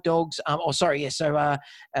 5 dogs. Australia's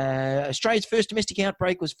first domestic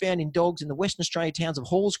outbreak was found in dogs in the Western Australia towns of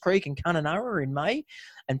Halls Creek and Kununurra in May,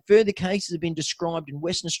 and further cases have been described in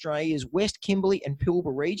Western Australia's West Kimberley and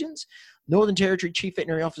Pilbara regions. Northern Territory Chief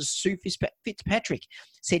Veterinary Officer Sue Fitzpatrick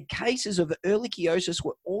said cases of ehrlichiosis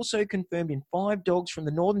were also confirmed in 5 dogs from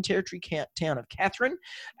the Northern Territory town of Katherine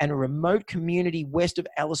and a remote community west of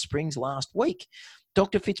Alice Springs last week.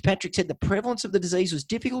 Dr. Fitzpatrick said the prevalence of the disease was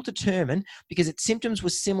difficult to determine because its symptoms were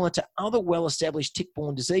similar to other well-established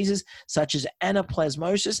tick-borne diseases such as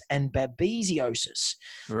anaplasmosis and babesiosis.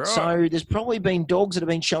 Right. So there's probably been dogs that have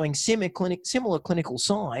been showing similar clinical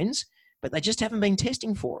signs, but they just haven't been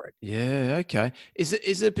testing for it. Yeah, okay. Is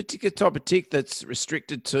it a particular type of tick that's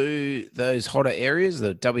restricted to those hotter areas,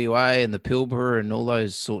 the WA and the Pilbara and all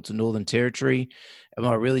those sorts of Northern Territory? Am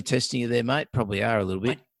I really testing you there, mate? Probably are a little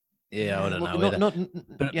bit. I don't know. Not to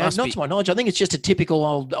my knowledge. I think it's just a typical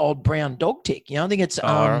old brown dog tick. I think it's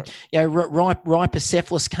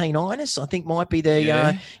Rhipicephalus caninus. I think might be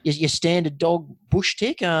the your standard dog bush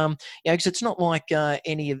tick. Because it's not like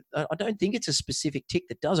any of. I don't think it's a specific tick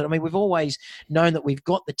that does it. I mean, we've always known that we've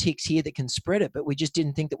got the ticks here that can spread it, but we just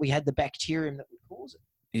didn't think that we had the bacterium that would cause it.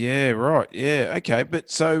 Yeah. Right. Yeah. Okay. But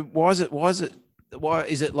so why is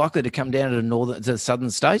it likely to come down to the southern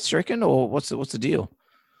states, you reckon, or what's the deal?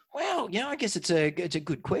 Well, I guess it's a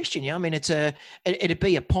good question. I mean, it'd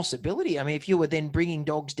be a possibility. I mean, if you were then bringing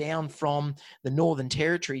dogs down from the Northern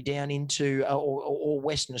Territory down into or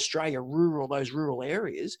Western Australia, those rural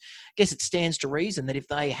areas, I guess it stands to reason that if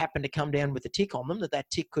they happen to come down with a tick on them, that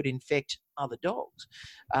tick could infect other dogs.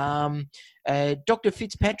 Dr.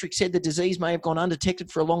 Fitzpatrick said the disease may have gone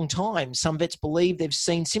undetected for a long time. Some vets believe they've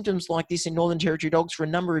seen symptoms like this in Northern Territory dogs for a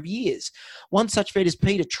number of years. One such vet is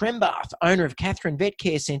Peter Trembath, owner of Katherine Vet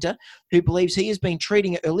Care Centre, who believes he has been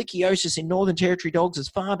treating ehrlichiosis in Northern Territory dogs as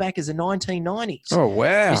far back as the 1990s. Oh,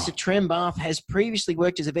 wow. Mr. Trembath has previously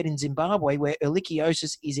worked as a vet in Zimbabwe, where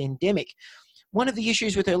ehrlichiosis is endemic. One of the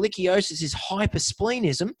issues with ehrlichiosis is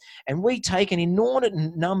hypersplenism, and we take an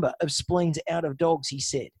inordinate number of spleens out of dogs, he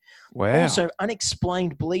said. Wow. Also,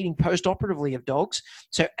 unexplained bleeding post-operatively of dogs.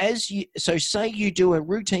 So say you do a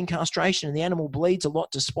routine castration and the animal bleeds a lot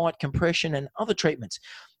despite compression and other treatments.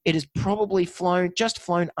 It has probably flown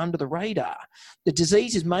under the radar. The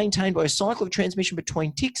disease is maintained by a cycle of transmission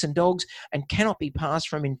between ticks and dogs and cannot be passed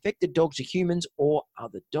from infected dogs to humans or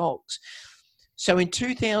other dogs. So in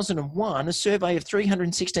 2001, a survey of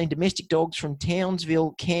 316 domestic dogs from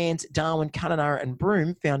Townsville, Cairns, Darwin, Kununurra and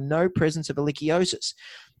Broome found no presence of ehrlichiosis.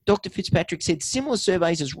 Dr. Fitzpatrick said similar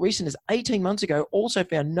surveys as recent as 18 months ago also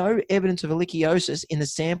found no evidence of ehrlichiosis in the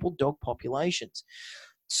sampled dog populations.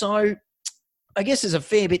 So I guess there's a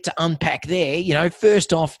fair bit to unpack there. You know,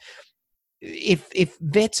 first off, if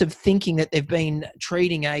vets are thinking that they've been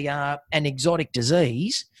treating an exotic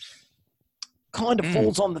disease, kind of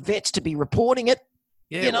falls on the vets to be reporting it.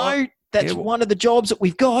 Yeah, that's one of the jobs that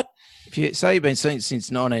we've got. If you say you've been seeing it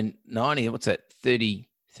since 1990, what's that, 30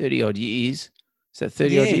 odd years? Is that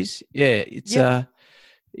 30 odd years? Yeah, it's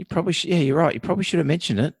you probably you're right. You probably should have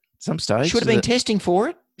mentioned it at some stage. Should have been testing for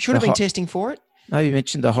it. No, you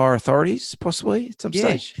mentioned the higher authorities possibly at some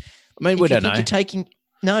stage. I mean, we don't know.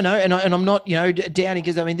 No, and I'm not, doubting,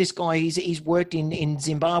 because I mean, this guy he's worked in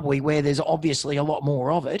Zimbabwe where there's obviously a lot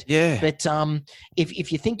more of it. Yeah. But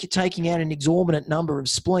if you think you're taking out an exorbitant number of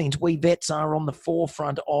spleens, we vets are on the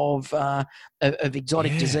forefront of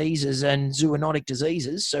exotic diseases and zoonotic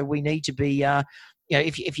diseases. So we need to be,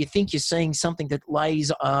 if you think you're seeing something that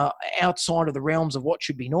lays outside of the realms of what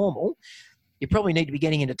should be normal, you probably need to be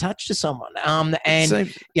getting into touch to someone.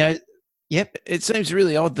 Yep. It seems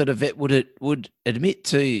really odd that a vet would admit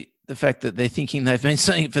to the fact that they're thinking they've been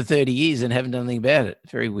seeing it for 30 years and haven't done anything about it.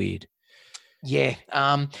 Very weird. Yeah.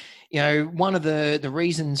 One of the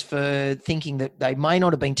reasons for thinking that they may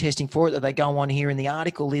not have been testing for it that they go on here in the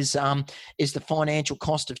article is the financial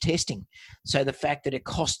cost of testing. So the fact that it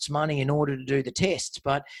costs money in order to do the tests.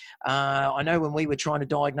 But I know when we were trying to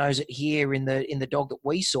diagnose it here in the dog that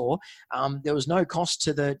we saw, there was no cost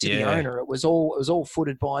to the owner. It was all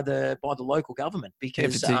footed by the local government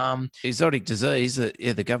because exotic disease.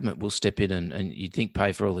 The government will step in and you'd think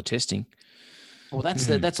pay for all the testing. Well, that's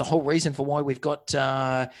the whole reason for why we've got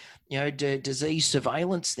disease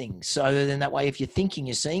surveillance things. So then that way, if you're thinking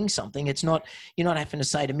you're seeing something, you're not having to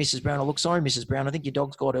say to Mrs. Brown, "Oh, look, sorry, Mrs. Brown, I think your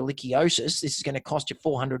dog's got ehrlichiosis. This is going to cost you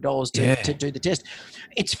 $400 to do the test."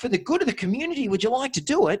 It's for the good of the community. Would you like to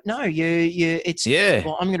do it? No,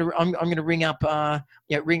 Well, I'm gonna ring up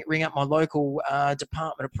ring up my local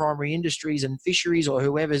Department of Primary Industries and Fisheries or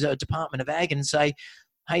whoever's a Department of Ag and say,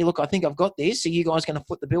 "Hey, look, I think I've got this. Are you guys going to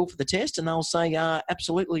foot the bill for the test?" And they'll say,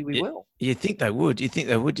 "Absolutely, we will." You think they would?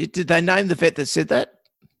 Did they name the vet that said that?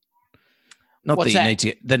 Not What's that you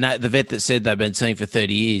that? need to. The vet that said they've been seeing for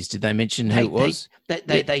 30 years. Did they mention who it was?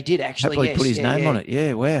 They did actually. Happily yes, put his name on it.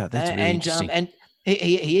 Yeah, wow, that's really interesting. And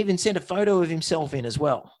he even sent a photo of himself in as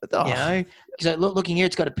well. Oh. So looking here,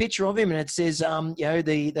 it's got a picture of him, and it says,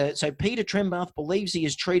 so Peter Trembath believes he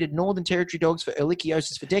has treated Northern Territory dogs for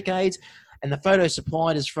ehrlichiosis for decades. And the photo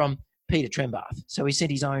supplied is from Peter Trembath. So he sent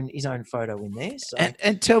his own photo in there. So,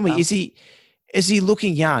 and tell me, is he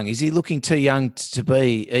looking young? Is he looking too young to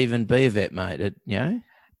be a vet, mate? At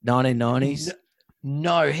 1990s.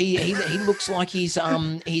 No, he looks like he's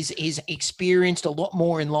experienced a lot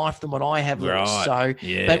more in life than what I have. Right. So,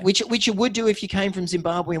 but which you would do if you came from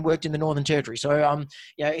Zimbabwe and worked in the Northern Territory. So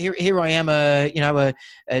here I am, a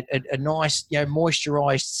nice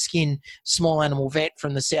moisturised skin small animal vet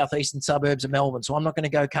from the southeastern suburbs of Melbourne. So I'm not going to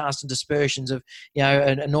go casting dispersions of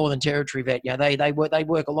a Northern Territory vet. They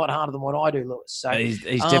work a lot harder than what I do, Lewis. So he's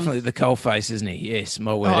definitely the coalface, isn't he? Yes,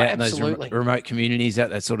 my word. Out in those remote communities,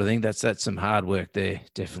 that sort of thing. That's some hard work there,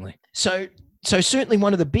 definitely. So certainly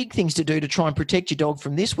one of the big things to do to try and protect your dog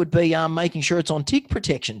from this would be making sure it's on tick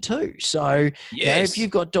protection too. So if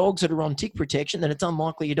you've got dogs that are on tick protection, then it's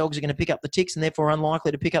unlikely your dogs are going to pick up the ticks and therefore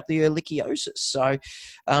unlikely to pick up the ehrlichiosis. So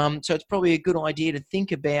it's probably a good idea to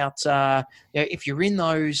think about if you're in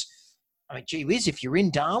those. I mean, gee whiz, if you're in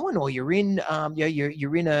Darwin or you're in,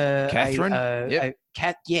 you're in Catherine,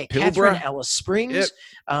 Catherine, Alice Springs.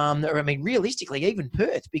 I mean, realistically, even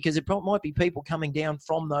Perth, because it might be people coming down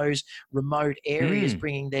from those remote areas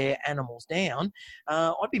bringing their animals down.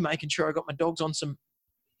 I'd be making sure I got my dogs on some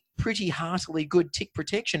pretty heartily good tick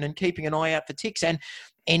protection and keeping an eye out for ticks and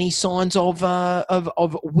any signs of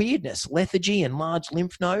weirdness, lethargy and large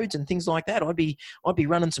lymph nodes and things like that. I'd be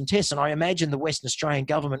running some tests, and I imagine the Western Australian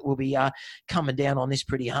government will be coming down on this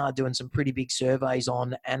pretty hard, doing some pretty big surveys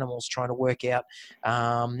on animals, trying to work out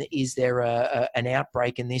is there an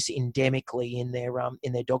outbreak in this endemically in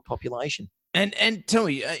their dog population. And tell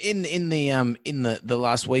me, in the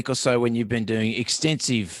last week or so, when you've been doing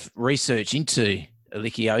extensive research into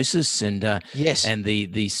ehrlichiosis and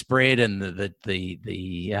the spread and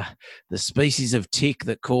the species of tick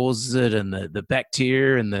that causes it and the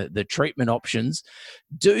bacteria and the treatment options,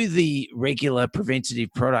 do the regular preventative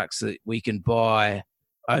products that we can buy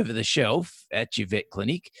over the shelf at your vet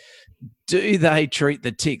clinic, do they treat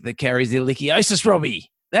the tick that carries ehrlichiosis, Robbie?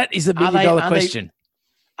 That is a $1 million question.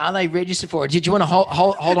 Are they registered for it? Did you want to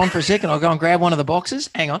hold on for a second? I'll go and grab one of the boxes.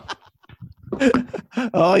 Hang on.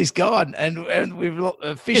 Oh, he's gone, and we've Just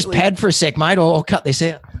officially. pad for a sec, mate, or I'll cut this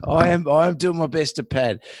out. I am doing my best to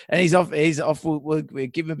pad, and he's off. He's off. We'll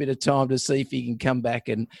give him a bit of time to see if he can come back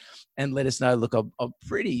and let us know. Look, I'm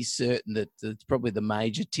pretty certain that probably the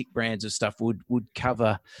major tick brands of stuff would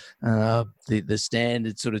cover the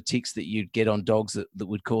standard sort of ticks that you'd get on dogs that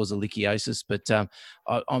would cause ehrlichiosis. But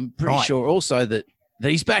I'm pretty sure also that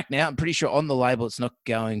he's back now. I'm pretty sure on the label it's not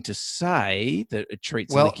going to say that it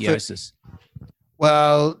treats ehrlichiosis.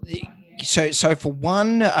 So for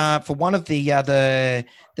one of the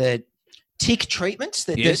tick treatments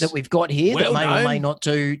that we've got here that may or may not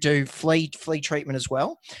do flea treatment as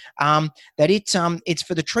well, that it's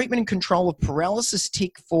for the treatment and control of paralysis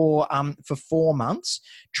tick for 4 months,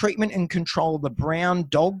 treatment and control of the brown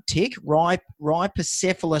dog tick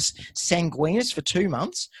Rhipicephalus sanguinus for 2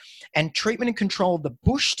 months, and treatment and control of the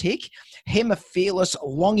bush tick Haemophilus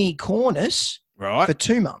longicornis for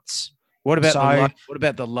 2 months. What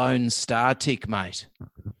about the Lone Star tick, mate?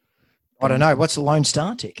 I don't know. What's the Lone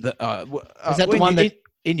Star tick? Is that the one that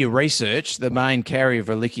in your research, the main carrier of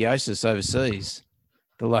ehrlichiosis overseas,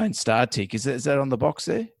 the Lone Star tick, is that on the box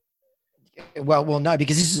there? Well, no,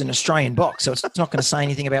 because this is an Australian box, so it's not going to say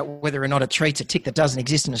anything about whether or not it treats a tick that doesn't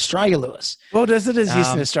exist in Australia, Lewis. Well, does it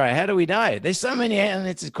exist in Australia? How do we know? There's so many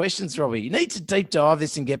unanswered questions, Robbie. You need to deep dive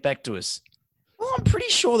this and get back to us. Well, I'm pretty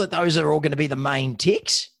sure that those are all going to be the main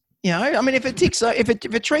ticks. You know, I mean, if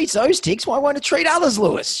it treats those ticks, why won't it treat others,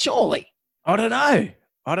 Lewis? Surely. I don't know.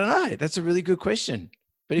 That's a really good question.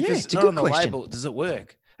 But if it's not on the label, does it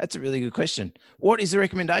work? That's a really good question. What is the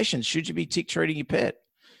recommendation? Should you be tick treating your pet?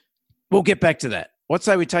 We'll get back to that. What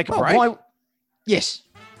say we take a break? Yes.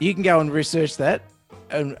 You can go and research that.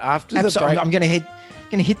 And after the break, I'm going to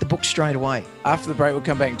hit the book straight away. After the break, we'll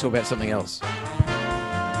come back and talk about something else.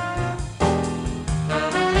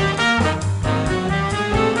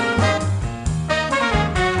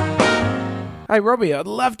 Hey, Robbie, I'd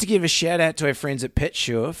love to give a shout out to our friends at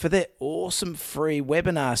PetSure for their awesome free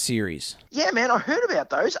webinar series. Yeah, man, I heard about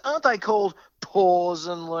those. Aren't they called Pause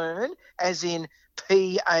and Learn, as in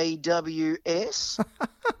PAWS?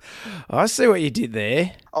 I see what you did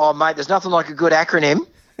there. Oh, mate, there's nothing like a good acronym.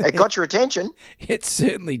 It got your attention. It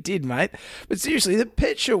certainly did, mate. But seriously, the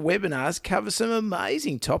PetSure webinars cover some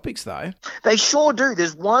amazing topics, though. They sure do.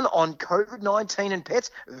 There's one on COVID-19 and pets,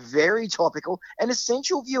 very topical and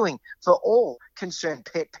essential viewing for all concerned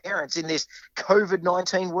pet parents in this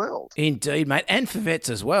COVID-19 world. Indeed, mate, and for vets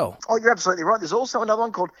as well. Oh, you're absolutely right. There's also another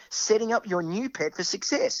one called Setting Up Your New Pet for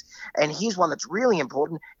Success. And here's one that's really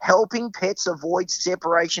important, helping pets avoid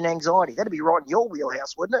separation anxiety. That'd be right in your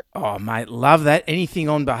wheelhouse, wouldn't it? Oh, mate, love that. Anything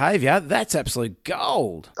on behaviour, that's absolute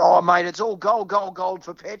gold. Oh, mate, it's all gold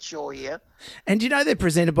for PetSure here. And you know they're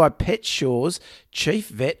presented by PetSure's chief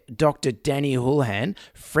vet, Dr. Danny Houlihan,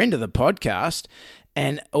 friend of the podcast.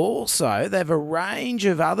 And also they have a range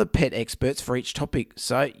of other pet experts for each topic.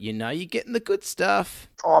 So you know you're getting the good stuff.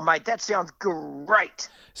 Oh, mate, that sounds great.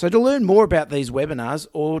 So to learn more about these webinars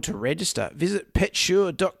or to register, visit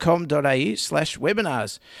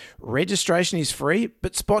petsure.com.au/webinars. Registration is free,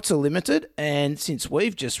 but spots are limited. And since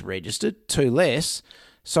we've just registered, 2 less.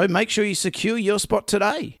 So make sure you secure your spot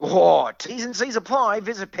today. Oh, T's and C's apply.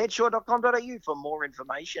 Visit petsure.com.au for more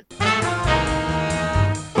information.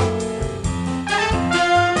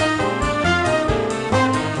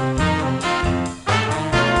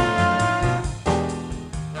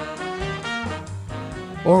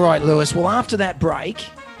 All right, Lewis. Well, after that break,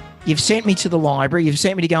 you've sent me to the library. You've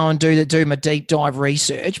sent me to go and do my deep dive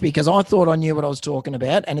research because I thought I knew what I was talking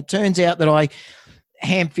about, and it turns out that I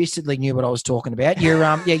ham-fistedly knew what I was talking about. Your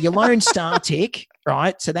Lone Star tick,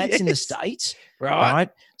 right? So that's in the States, right?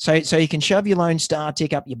 So you can shove your Lone Star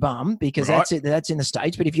tick up your bum because that's it. That's in the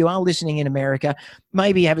States. But if you are listening in America,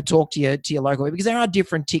 maybe have a talk to your local, because there are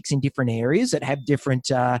different ticks in different areas that have different,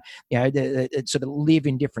 that sort of live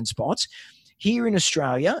in different spots. Here in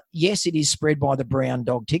Australia, yes, it is spread by the brown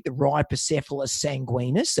dog tick, the Rhipicephalus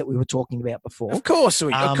sanguinus that we were talking about before. Of course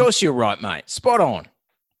you're right, mate. Spot on.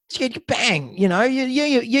 Bang, you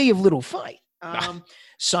have little faith.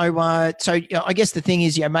 So I guess the thing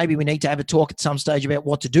is, maybe we need to have a talk at some stage about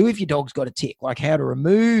what to do if your dog's got a tick, like how to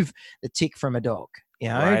remove the tick from a dog.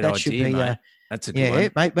 Great that idea, should be. mate. That's a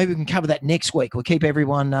good one. Maybe we can cover that next week. We'll keep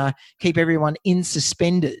everyone in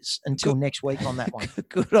suspenders until next week on that one.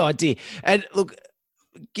 Good idea. And look,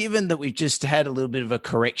 given that we've just had a little bit of a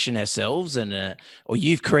correction ourselves, and or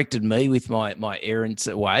you've corrected me with my errant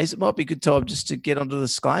ways, it might be a good time just to get onto the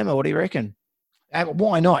disclaimer. What do you reckon?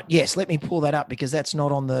 Why not? Yes, let me pull that up because that's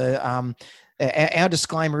not on the our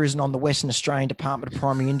disclaimer isn't on the Western Australian Department of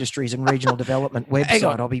Primary Industries and Regional Development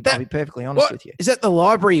website. I'll be perfectly honest with you. Is that the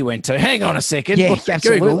library you went to? Hang on a second. Yeah, Google.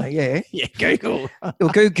 absolutely. Yeah. Yeah, Google. Well,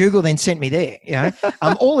 Google then sent me there. You know,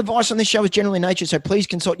 all advice on this show is general in nature, so please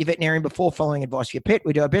consult your veterinarian before following advice for your pet.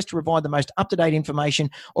 We do our best to provide the most up-to-date information,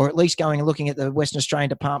 or at least going and looking at the Western Australian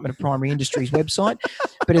Department of Primary Industries website.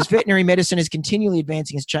 But as veterinary medicine is continually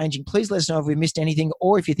advancing and changing, please let us know if we missed anything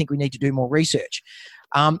or if you think we need to do more research.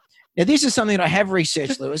 Now, this is something that I have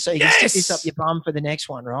researched, Lewis, so you can stick this up your bum for the next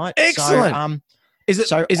one, right? Excellent.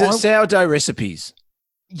 So, is it sourdough recipes?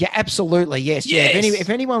 Yeah, absolutely. Yes. Yes. Yeah. If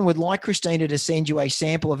anyone would like Christina to send you a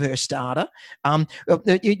sample of her starter,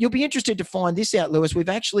 you'll be interested to find this out, Lewis. We've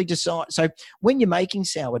actually decided. So when you're making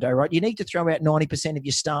sourdough, right, you need to throw out 90% of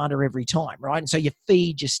your starter every time, right? And so you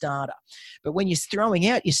feed your starter. But when you're throwing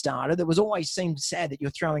out your starter, there was always seemed sad that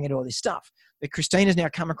you're throwing out all this stuff. But Christina's now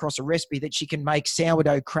come across a recipe that she can make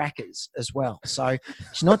sourdough crackers as well. So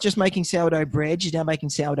she's not just making sourdough bread; she's now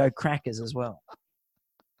making sourdough crackers as well.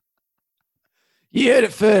 You heard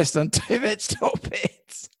it first on Two Vets Talk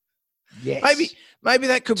Pets. Yes. Maybe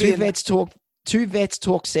that could Two be vets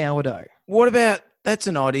talk sourdough. What about that's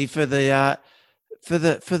an idea for the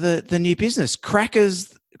new business,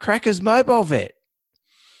 Crackers Mobile Vet.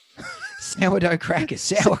 Sourdough crackers,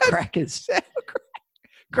 sour crackers,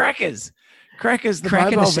 Crackers, the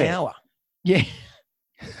Cracker mobile sour. vet.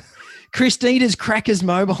 Yeah. Christina's Crackers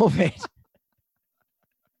Mobile Vet.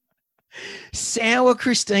 Sour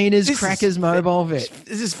Christina's Crackers Mobile Vet.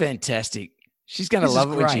 This is fantastic. She's going to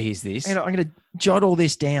love it when she hears this. I'm going to jot all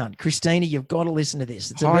this down. Christina, you've got to listen to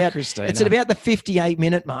this. Christina. It's at about the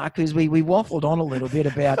 58-minute mark because we waffled on a little bit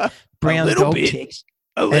about brown dog ticks.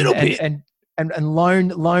 A little bit. And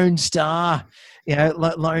Lone Star,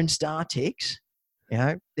 Lone Star ticks.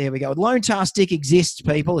 There we go. Lone Star stick exists,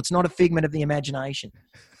 people. It's not a figment of the imagination.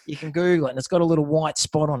 You can Google it, and it's got a little white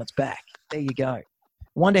spot on its back. There you go.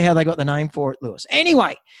 Wonder how they got the name for it, Lewis.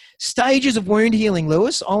 Anyway, stages of wound healing,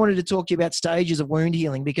 Lewis. I wanted to talk to you about stages of wound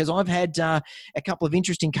healing because I've had a couple of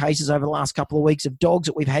interesting cases over the last couple of weeks of dogs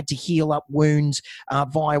that we've had to heal up wounds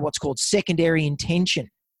via what's called secondary intention.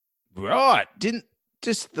 Right. Didn't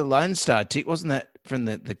just the Lone Star tick, wasn't that from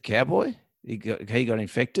the cowboy? He got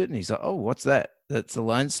infected and he's like, oh, what's that? That's the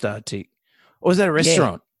Lone Star tick. Or was that a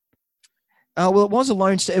restaurant? Well, it was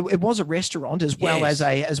it was a restaurant as well as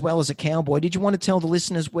a cowboy. Did you want to tell the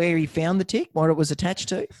listeners where he found the tick, what it was attached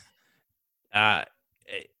to?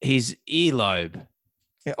 His earlobe.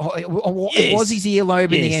 It was his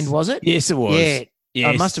earlobe in the end, was it? Yes, it was. Yeah,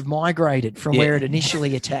 yes. It must have migrated from where it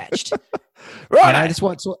initially attached. Right.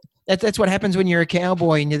 That's what happens when you're a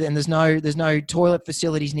cowboy and there's no toilet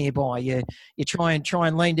facilities nearby. You try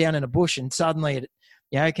and lean down in a bush and suddenly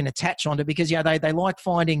it can attach onto because they like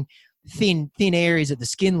finding thin areas of the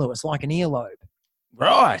skin, Lewis, like an earlobe.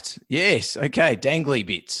 Right. Yes. Okay. Dangly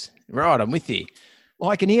bits. Right. I'm with you.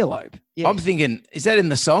 Like an earlobe. Yes. I'm thinking, is that in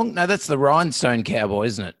the song? No, that's the Rhinestone Cowboy,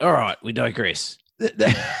 isn't it? All right. We digress.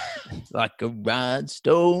 Like a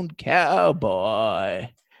rhinestone cowboy.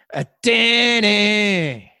 A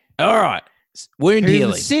Danny. All right. Wound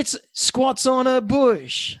healing. Squats on a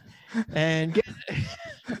bush and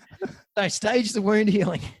stage the wound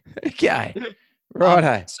healing. Okay.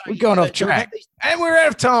 Right, we've gone off track. And we're out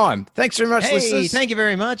of time. Thanks very much, listeners. Thank you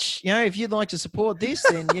very much. If you'd like to support this,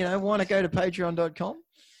 then, want to go to patreon.com.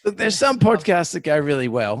 Look, there's some podcasts that go really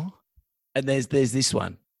well, and there's this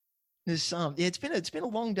one. There's some. Yeah, it's been a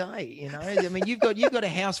long day, I mean, you've got a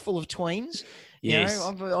house full of tweens. Yes.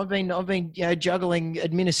 I've been juggling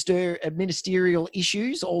ministerial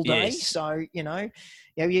issues all day. Yes. So,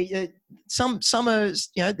 some are,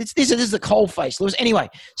 this is the cold face, Lewis. Anyway,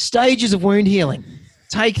 stages of wound healing.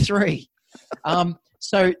 Take 3.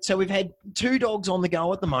 So we've had 2 dogs on the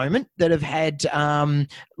go at the moment that have had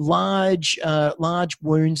large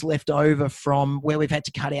wounds left over from where we've had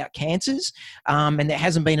to cut out cancers, and there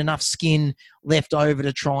hasn't been enough skin left over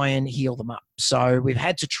to try and heal them up. So we've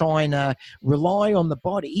had to try and rely on the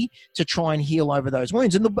body to try and heal over those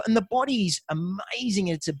wounds. And the body's amazing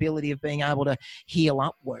in its ability of being able to heal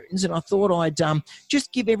up wounds. And I thought I'd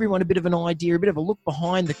just give everyone a bit of an idea, a bit of a look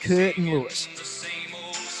behind the curtain, Lewis.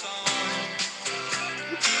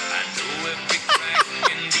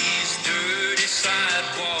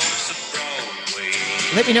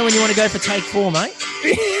 Let me know when you want to go for take 4, mate.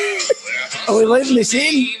 Are we leaving this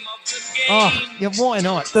in? Oh, yeah, why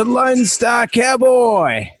not? The Lone Star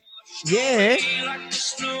Cowboy. Yeah.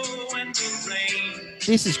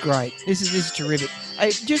 This is great. This is terrific.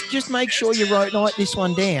 Hey, just make sure you write this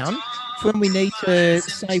one down for when we need to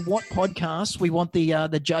say what podcasts we want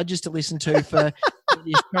the judges to listen to for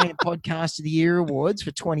the Australian Podcast of the Year awards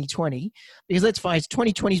for 2020. Because let's face it,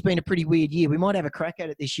 2020 has been a pretty weird year. We might have a crack at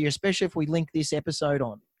it this year, especially if we link this episode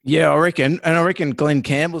on. Yeah, I reckon. And I reckon Glenn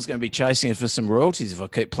Campbell's going to be chasing it for some royalties if I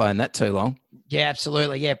keep playing that too long. Yeah,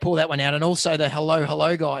 absolutely. Yeah, pull that one out. And also the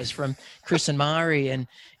hello guys from Chris and Mari and,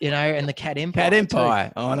 and the Cat Empire. Cat Empire.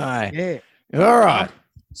 Too. Oh, no. Yeah. All right.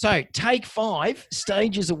 So take 5,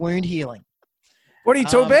 stages of wound healing. What are you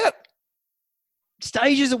talking about?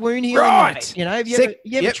 Stages of wound healing. Right. Mate. Have you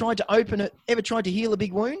ever tried to open it? Ever tried to heal a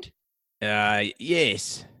big wound?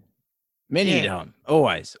 Yes. Many times.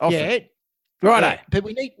 Always. Often. Yeah. Right. Yeah, but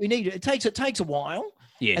we need it. It takes a while.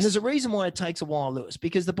 Yes. And there's a reason why it takes a while, Lewis,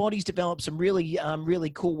 because the body's developed some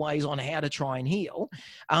really cool ways on how to try and heal.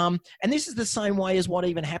 And this is the same way as what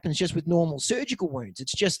even happens just with normal surgical wounds.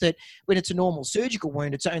 It's just that when it's a normal surgical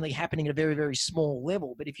wound, it's only happening at a very, very small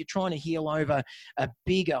level. But if you're trying to heal over a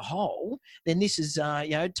bigger hole, then this is,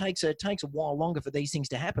 it takes a while longer for these things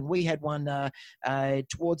to happen. We had one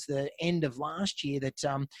towards the end of last year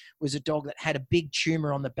that was a dog that had a big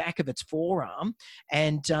tumor on the back of its forearm.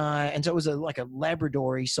 And so it was like a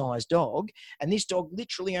Labrador sized dog, and this dog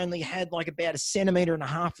literally only had like about 1.5 centimeters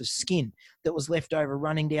of skin that was left over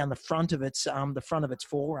running down the front of its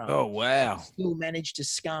forearm. Oh wow. Still managed to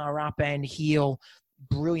scar up and heal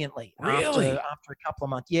brilliantly. Really? After a couple of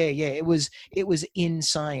months. Yeah, it was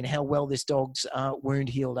insane how well this dog's wound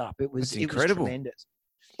healed up. It was incredible. It was tremendous.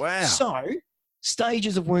 Wow. So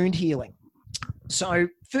stages of wound healing. So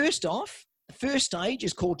first off, the first stage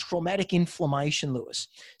is called traumatic inflammation, Lewis.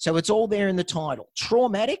 So it's all there in the title.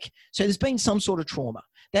 Traumatic. So there's been some sort of trauma.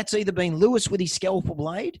 That's either been Lewis with his scalpel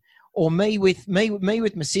blade, or me with my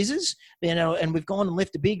scissors, and we've gone and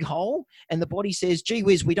left a big hole, and the body says, gee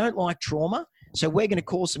whiz, we don't like trauma, so we're going to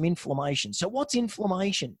cause some inflammation. So what's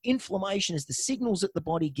inflammation? Inflammation is the signals that the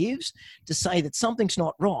body gives to say that something's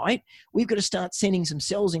not right. We've got to start sending some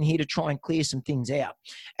cells in here to try and clear some things out.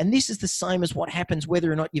 And this is the same as what happens whether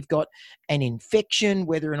or not you've got an infection,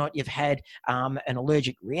 whether or not you've had an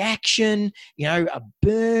allergic reaction, a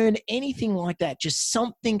burn, anything like that. Just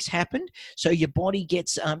something's happened, so your body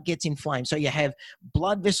gets inflamed. So you have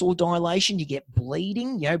blood vessel dilation, you get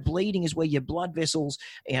bleeding. Bleeding is where your blood vessels,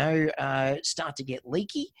 start to get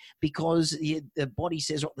leaky because the body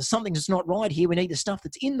says, oh, there's something that's not right here. We need the stuff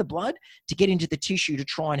that's in the blood to get into the tissue to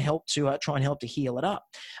try and help to heal it up.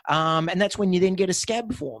 And that's when you then get a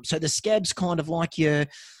scab form. So the scab's kind of like your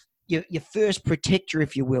first protector,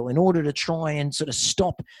 if you will, in order to try and sort of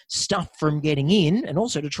stop stuff from getting in, and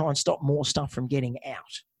also to try and stop more stuff from getting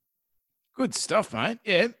out. Good stuff, mate.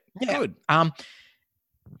 Yeah. Good.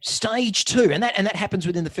 Stage 2, and that happens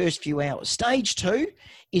within the first few hours. Stage 2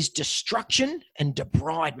 is destruction and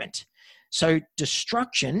debridement. So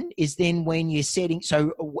destruction is then when you're setting,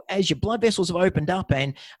 so as your blood vessels have opened up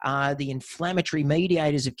and the inflammatory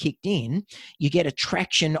mediators have kicked in, you get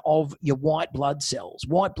attraction of your white blood cells.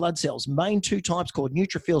 White blood cells, main 2 types called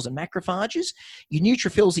neutrophils and macrophages. Your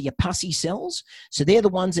neutrophils are your pussy cells. So they're the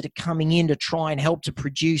ones that are coming in to try and help to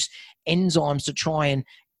produce enzymes to try and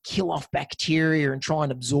kill off bacteria and try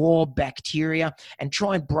and absorb bacteria and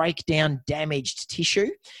try and break down damaged tissue.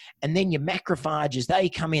 And then your macrophages, they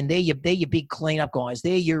come in. They're your big cleanup guys.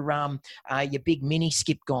 They're your big mini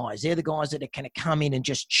skip guys. They're the guys that are going to come in and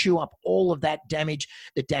just chew up all of that damage,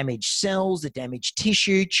 the damaged cells, the damaged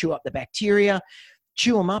tissue, chew up the bacteria,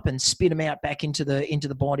 chew them up and spit them out back into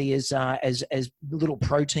the body as little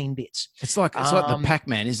protein bits. It's like the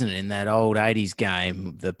Pac-Man, isn't it? In that old 80s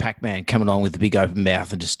game, the Pac-Man coming on with the big open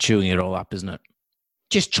mouth and just chewing it all up, isn't it?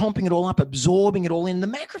 Just chomping it all up, absorbing it all in. The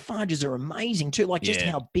macrophages are amazing too, like just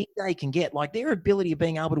how big they can get. Like their ability of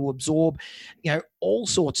being able to absorb, all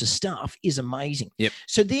sorts of stuff is amazing. Yep.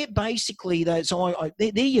 So they're basically they're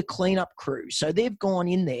your cleanup crew. So they've gone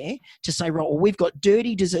in there to say, right, well, we've got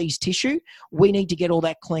dirty diseased tissue. We need to get all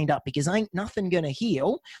that cleaned up because ain't nothing going to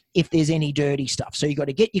heal if there's any dirty stuff. So you got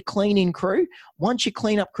to get your clean in crew. Once your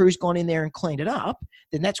cleanup crew's gone in there and cleaned it up,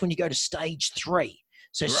 then that's when you go to stage 3.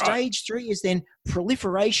 So stage 3 is then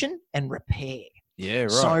proliferation and repair. Yeah,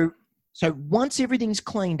 right. So once everything's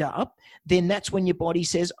cleaned up, then that's when your body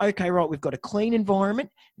says, okay, right, we've got a clean environment.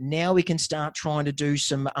 Now we can start trying to do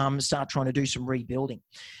some rebuilding.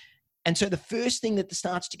 And so the first thing that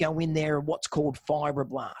starts to go in there are what's called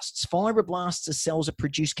fibroblasts. Fibroblasts are cells that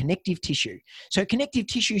produce connective tissue. So connective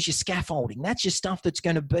tissue is your scaffolding. That's your stuff that's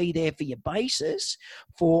going to be there for your basis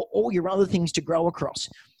for all your other things to grow across.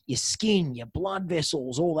 Your skin, your blood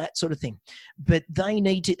vessels, all that sort of thing. But they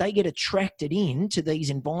get attracted into these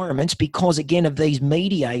environments because, again, of these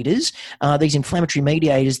mediators, these inflammatory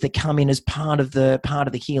mediators that come in as part of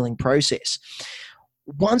the healing process.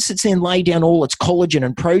 Once it's then laid down all its collagen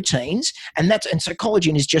and proteins, and so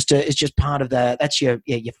collagen is just part of that's your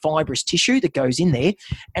fibrous tissue that goes in there,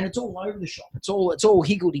 and it's all over the shop. It's all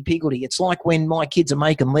higgledy piggledy. It's like when my kids are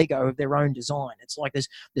making Lego of their own design. It's like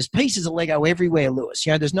there's pieces of Lego everywhere, Lewis.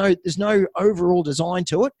 There's no overall design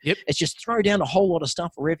to it. Yep. It's just throw down a whole lot of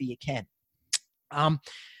stuff wherever you can.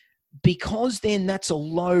 Because then that's a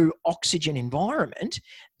low oxygen environment,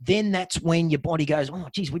 then that's when your body goes, oh,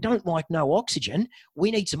 geez, we don't like no oxygen. We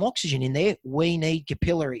need some oxygen in there. We need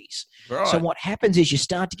capillaries. Right. So what happens is you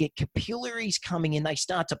start to get capillaries coming in. They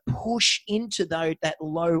start to push into that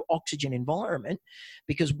low oxygen environment,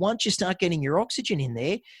 because once you start getting your oxygen in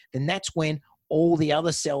there, then that's when all the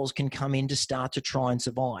other cells can come in to start to try and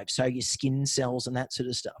survive. So your skin cells and that sort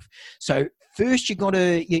of stuff. So first you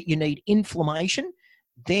need inflammation.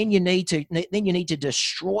 Then you need to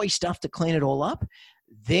destroy stuff to clean it all up.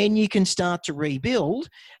 Then you can start to rebuild.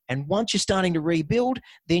 And once you're starting to rebuild,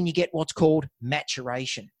 then you get what's called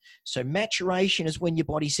maturation. So maturation is when your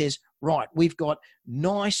body says, right, we've got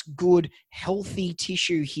nice, good, healthy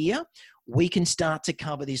tissue here. We can start to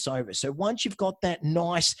cover this over. So once you've got that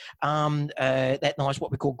nice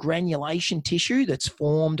what we call granulation tissue that's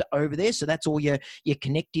formed over there, so that's all your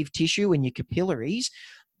connective tissue and your capillaries,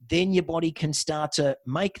 then your body can start to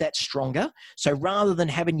make that stronger. So rather than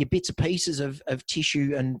having your bits and pieces of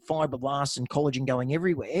tissue and fibroblasts and collagen going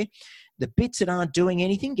everywhere, the bits that aren't doing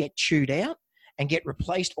anything get chewed out and get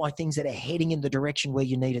replaced by things that are heading in the direction where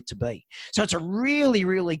you need it to be. So it's a really,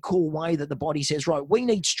 really cool way that the body says, right, we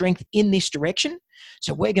need strength in this direction,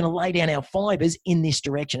 so we're going to lay down our fibers in this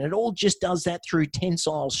direction. It all just does that through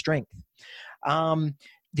tensile strength. And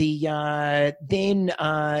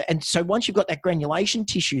so once you've got that granulation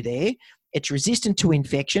tissue there, it's resistant to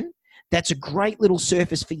infection. That's a great little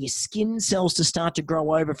surface for your skin cells to start to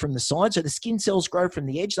grow over from the side. So the skin cells grow from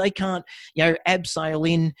the edge. They can't, abseil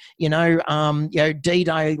in,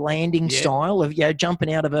 D-Day landing style of,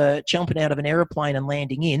 jumping out of an aeroplane and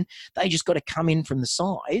landing in. They just got to come in from the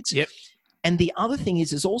sides. Yep. And the other thing is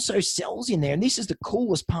there's also cells in there, and this is the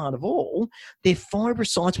coolest part of all. They're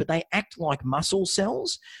fibrocytes, but they act like muscle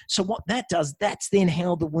cells. So what that does, that's then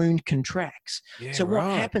how the wound contracts. Yeah, so what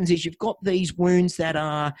happens is you've got these wounds that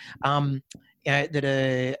are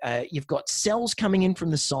you've got cells coming in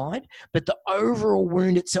from the side, but the overall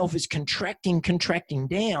wound itself is contracting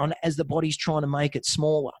down as the body's trying to make it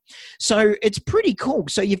smaller. So it's pretty cool.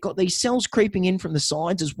 So you've got these cells creeping in from the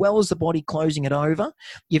sides as well as the body closing it over.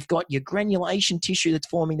 You've got your granulation tissue that's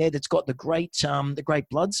forming there that's got the great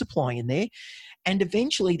blood supply in there. And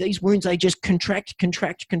eventually these wounds, they just contract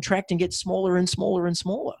and get smaller and smaller and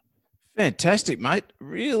smaller. Fantastic, mate.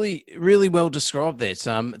 Really, really well described there.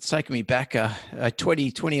 It's taken me back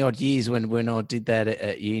 20 odd years when I did that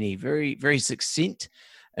at uni. Very, very succinct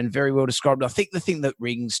and very well described. I think the thing that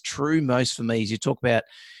rings true most for me is you talk about,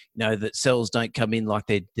 that cells don't come in like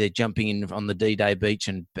they're jumping in on the D-Day beach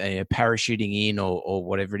and parachuting in or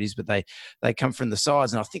whatever it is, but they come from the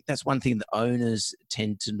sides. And I think that's one thing that owners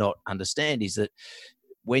tend to not understand is that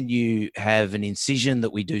when you have an incision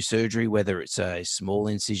that we do surgery, whether it's a small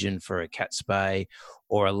incision for a cat spay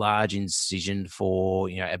or a large incision for,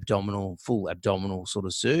 full abdominal sort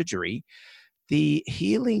of surgery, the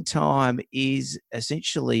healing time is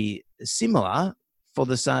essentially similar for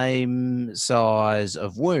the same size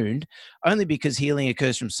of wound, only because healing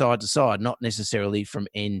occurs from side to side, not necessarily from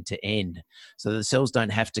end to end. So the cells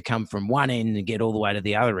don't have to come from one end and get all the way to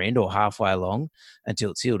the other end or halfway along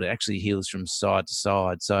until it's healed. It actually heals from side to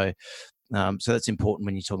side. So that's important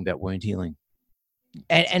when you're talking about wound healing.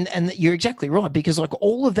 And you're exactly right, because like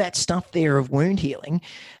all of that stuff there of wound healing,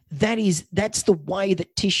 that's the way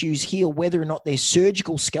that tissues heal, whether or not they're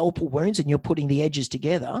surgical scalpel wounds and you're putting the edges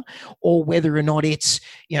together, or whether or not it's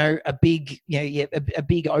a big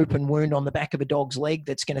open wound on the back of a dog's leg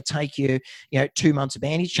that's going to take you 2 months of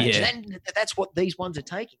bandage change. Yeah. And that's what these ones are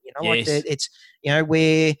taking. Yes. It's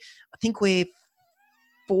we're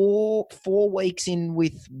 4 weeks in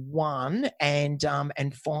with one and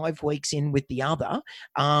 5 weeks in with the other,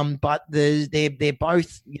 but they're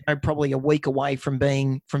both probably a week away from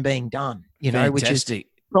being done. Which is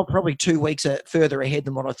probably 2 weeks further ahead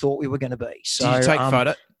than what I thought we were going to be. So,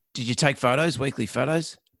 Did you take photos, weekly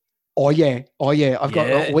photos? Oh yeah. I've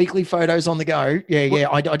got weekly photos on the go. Yeah.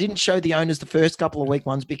 I didn't show the owners the first couple of week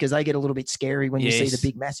ones because they get a little bit scary when you see the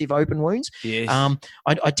big, massive open wounds. Yes.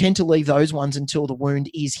 I tend to leave those ones until the wound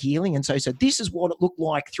is healing. And so this is what it looked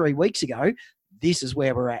like 3 weeks ago. This is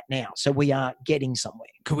where we're at now. So we are getting somewhere.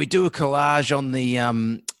 Could we do a collage on the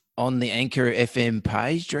Anchor FM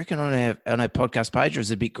page? Do you reckon on our podcast page, or is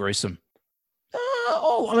it a bit gruesome?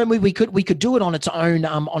 Oh, I mean, we could do it on its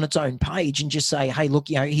own page and just say, hey, look,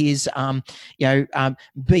 here's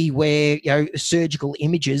beware, surgical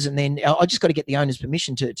images, and then I just got to get the owner's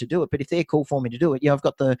permission to do it. But if they're cool for me to do it, I've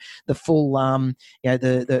got the full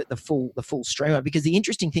the full streamer. Because the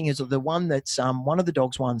interesting thing is the one that's one of the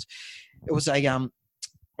dog's ones, it was a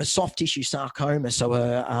soft tissue sarcoma, so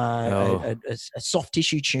a soft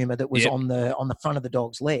tissue tumor that was on the front of the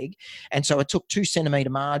dog's leg, and so it took 2 centimeter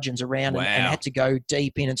margins around and had to go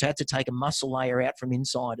deep in, and so had to take a muscle layer out from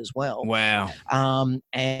inside as well. Wow.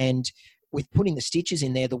 And with putting the stitches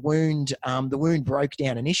in there, the wound broke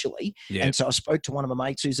down initially. Yep. And so I spoke to one of my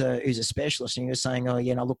mates who's a specialist, and he was saying,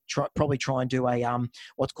 probably try and do a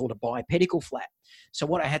what's called a bipedical flap. So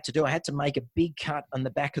what I had to do, I had to make a big cut on the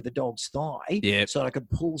back of the dog's thigh, so that I could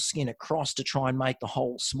pull skin across to try and make the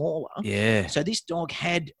hole smaller. Yeah. So this dog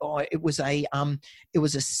had it was a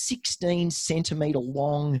 16 centimeter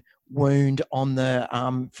long wound on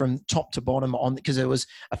the from top to bottom because there was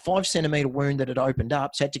a 5 centimeter wound that had opened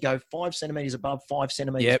up, so had to go 5 centimeters above, 5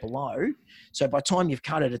 centimeters below. So by the time you've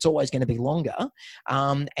cut it, it's always going to be longer.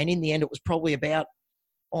 And in the end, it was probably about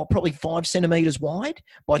 5 centimeters wide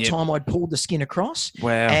by the time I'd pulled the skin across.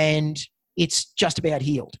 Wow. And it's just about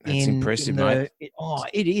healed. That's impressive, mate.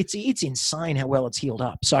 It's insane how well it's healed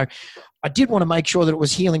up. So I did want to make sure that it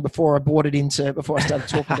was healing before I started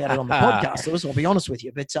talking about it on the podcast, Lewis, I'll be honest with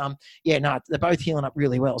you. But they're both healing up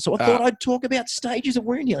really well. So I thought I'd talk about stages of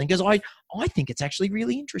wound healing because I think it's actually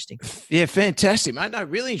really interesting. Yeah, fantastic, mate. No,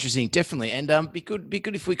 really interesting, definitely. And be good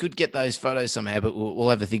if we could get those photos somehow, but we'll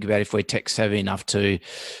have to think about if we're tech savvy enough to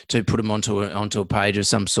put them onto a page of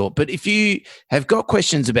some sort. But if you have got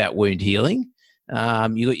questions about wound healing,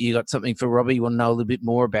 you got something for Robbie, you want to know a little bit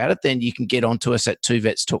more about it, then you can get onto us at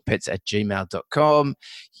 2vetstalkpets@gmail.com.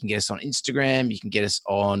 You can get us on Instagram. You can get us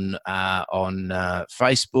on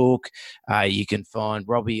Facebook. You can find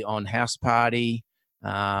Robbie on House Party,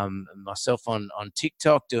 myself on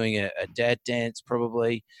TikTok doing a dad dance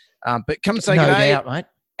probably. But come and say good day. Doubt, mate.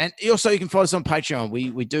 And also you can follow us on Patreon.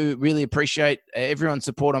 We do really appreciate everyone's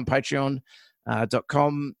support on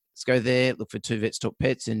patreon.com. Let's go there, look for 2 Vets Talk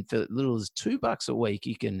Pets, and for as little as $2 a week,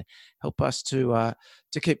 you can help us to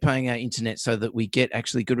keep paying our internet so that we get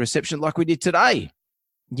actually good reception like we did today.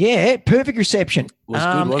 Yeah, perfect reception. It was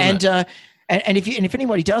good, wasn't it? And if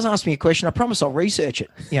anybody does ask me a question, I promise I'll research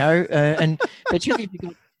it. But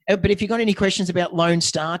if you've got any questions about Lone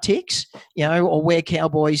Star ticks, or where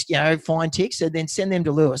cowboys, find ticks, then send them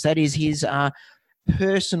to Lewis. That is his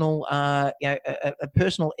personal a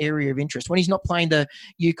personal area of interest when he's not playing the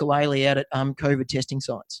ukulele out at COVID testing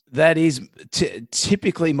sites. That is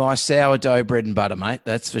typically my sourdough bread and butter, mate.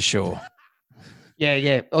 That's for sure.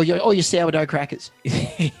 Yeah. Or your sourdough crackers.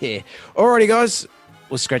 Yeah. Alrighty, guys.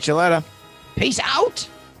 We'll scratch you later. Peace out.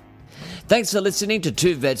 Thanks for listening to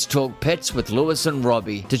 2 Vets Talk Pets with Lewis and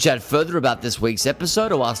Robbie. To chat further about this week's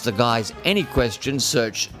episode or ask the guys any questions,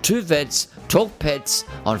 search 2 Vets Talk Pets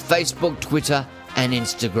on Facebook, Twitter, and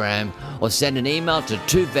Instagram, or send an email to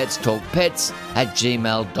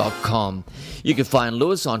 2vetstalkpets@gmail.com. You can find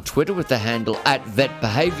Lewis on Twitter with the handle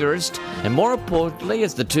 @VetBehaviorist, and more importantly,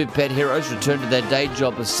 as the 2 pet heroes return to their day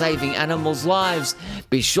job of saving animals' lives,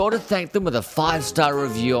 be sure to thank them with a 5-star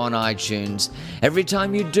review on iTunes. Every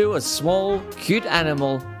time you do, a small, cute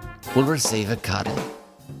animal will receive a cuddle.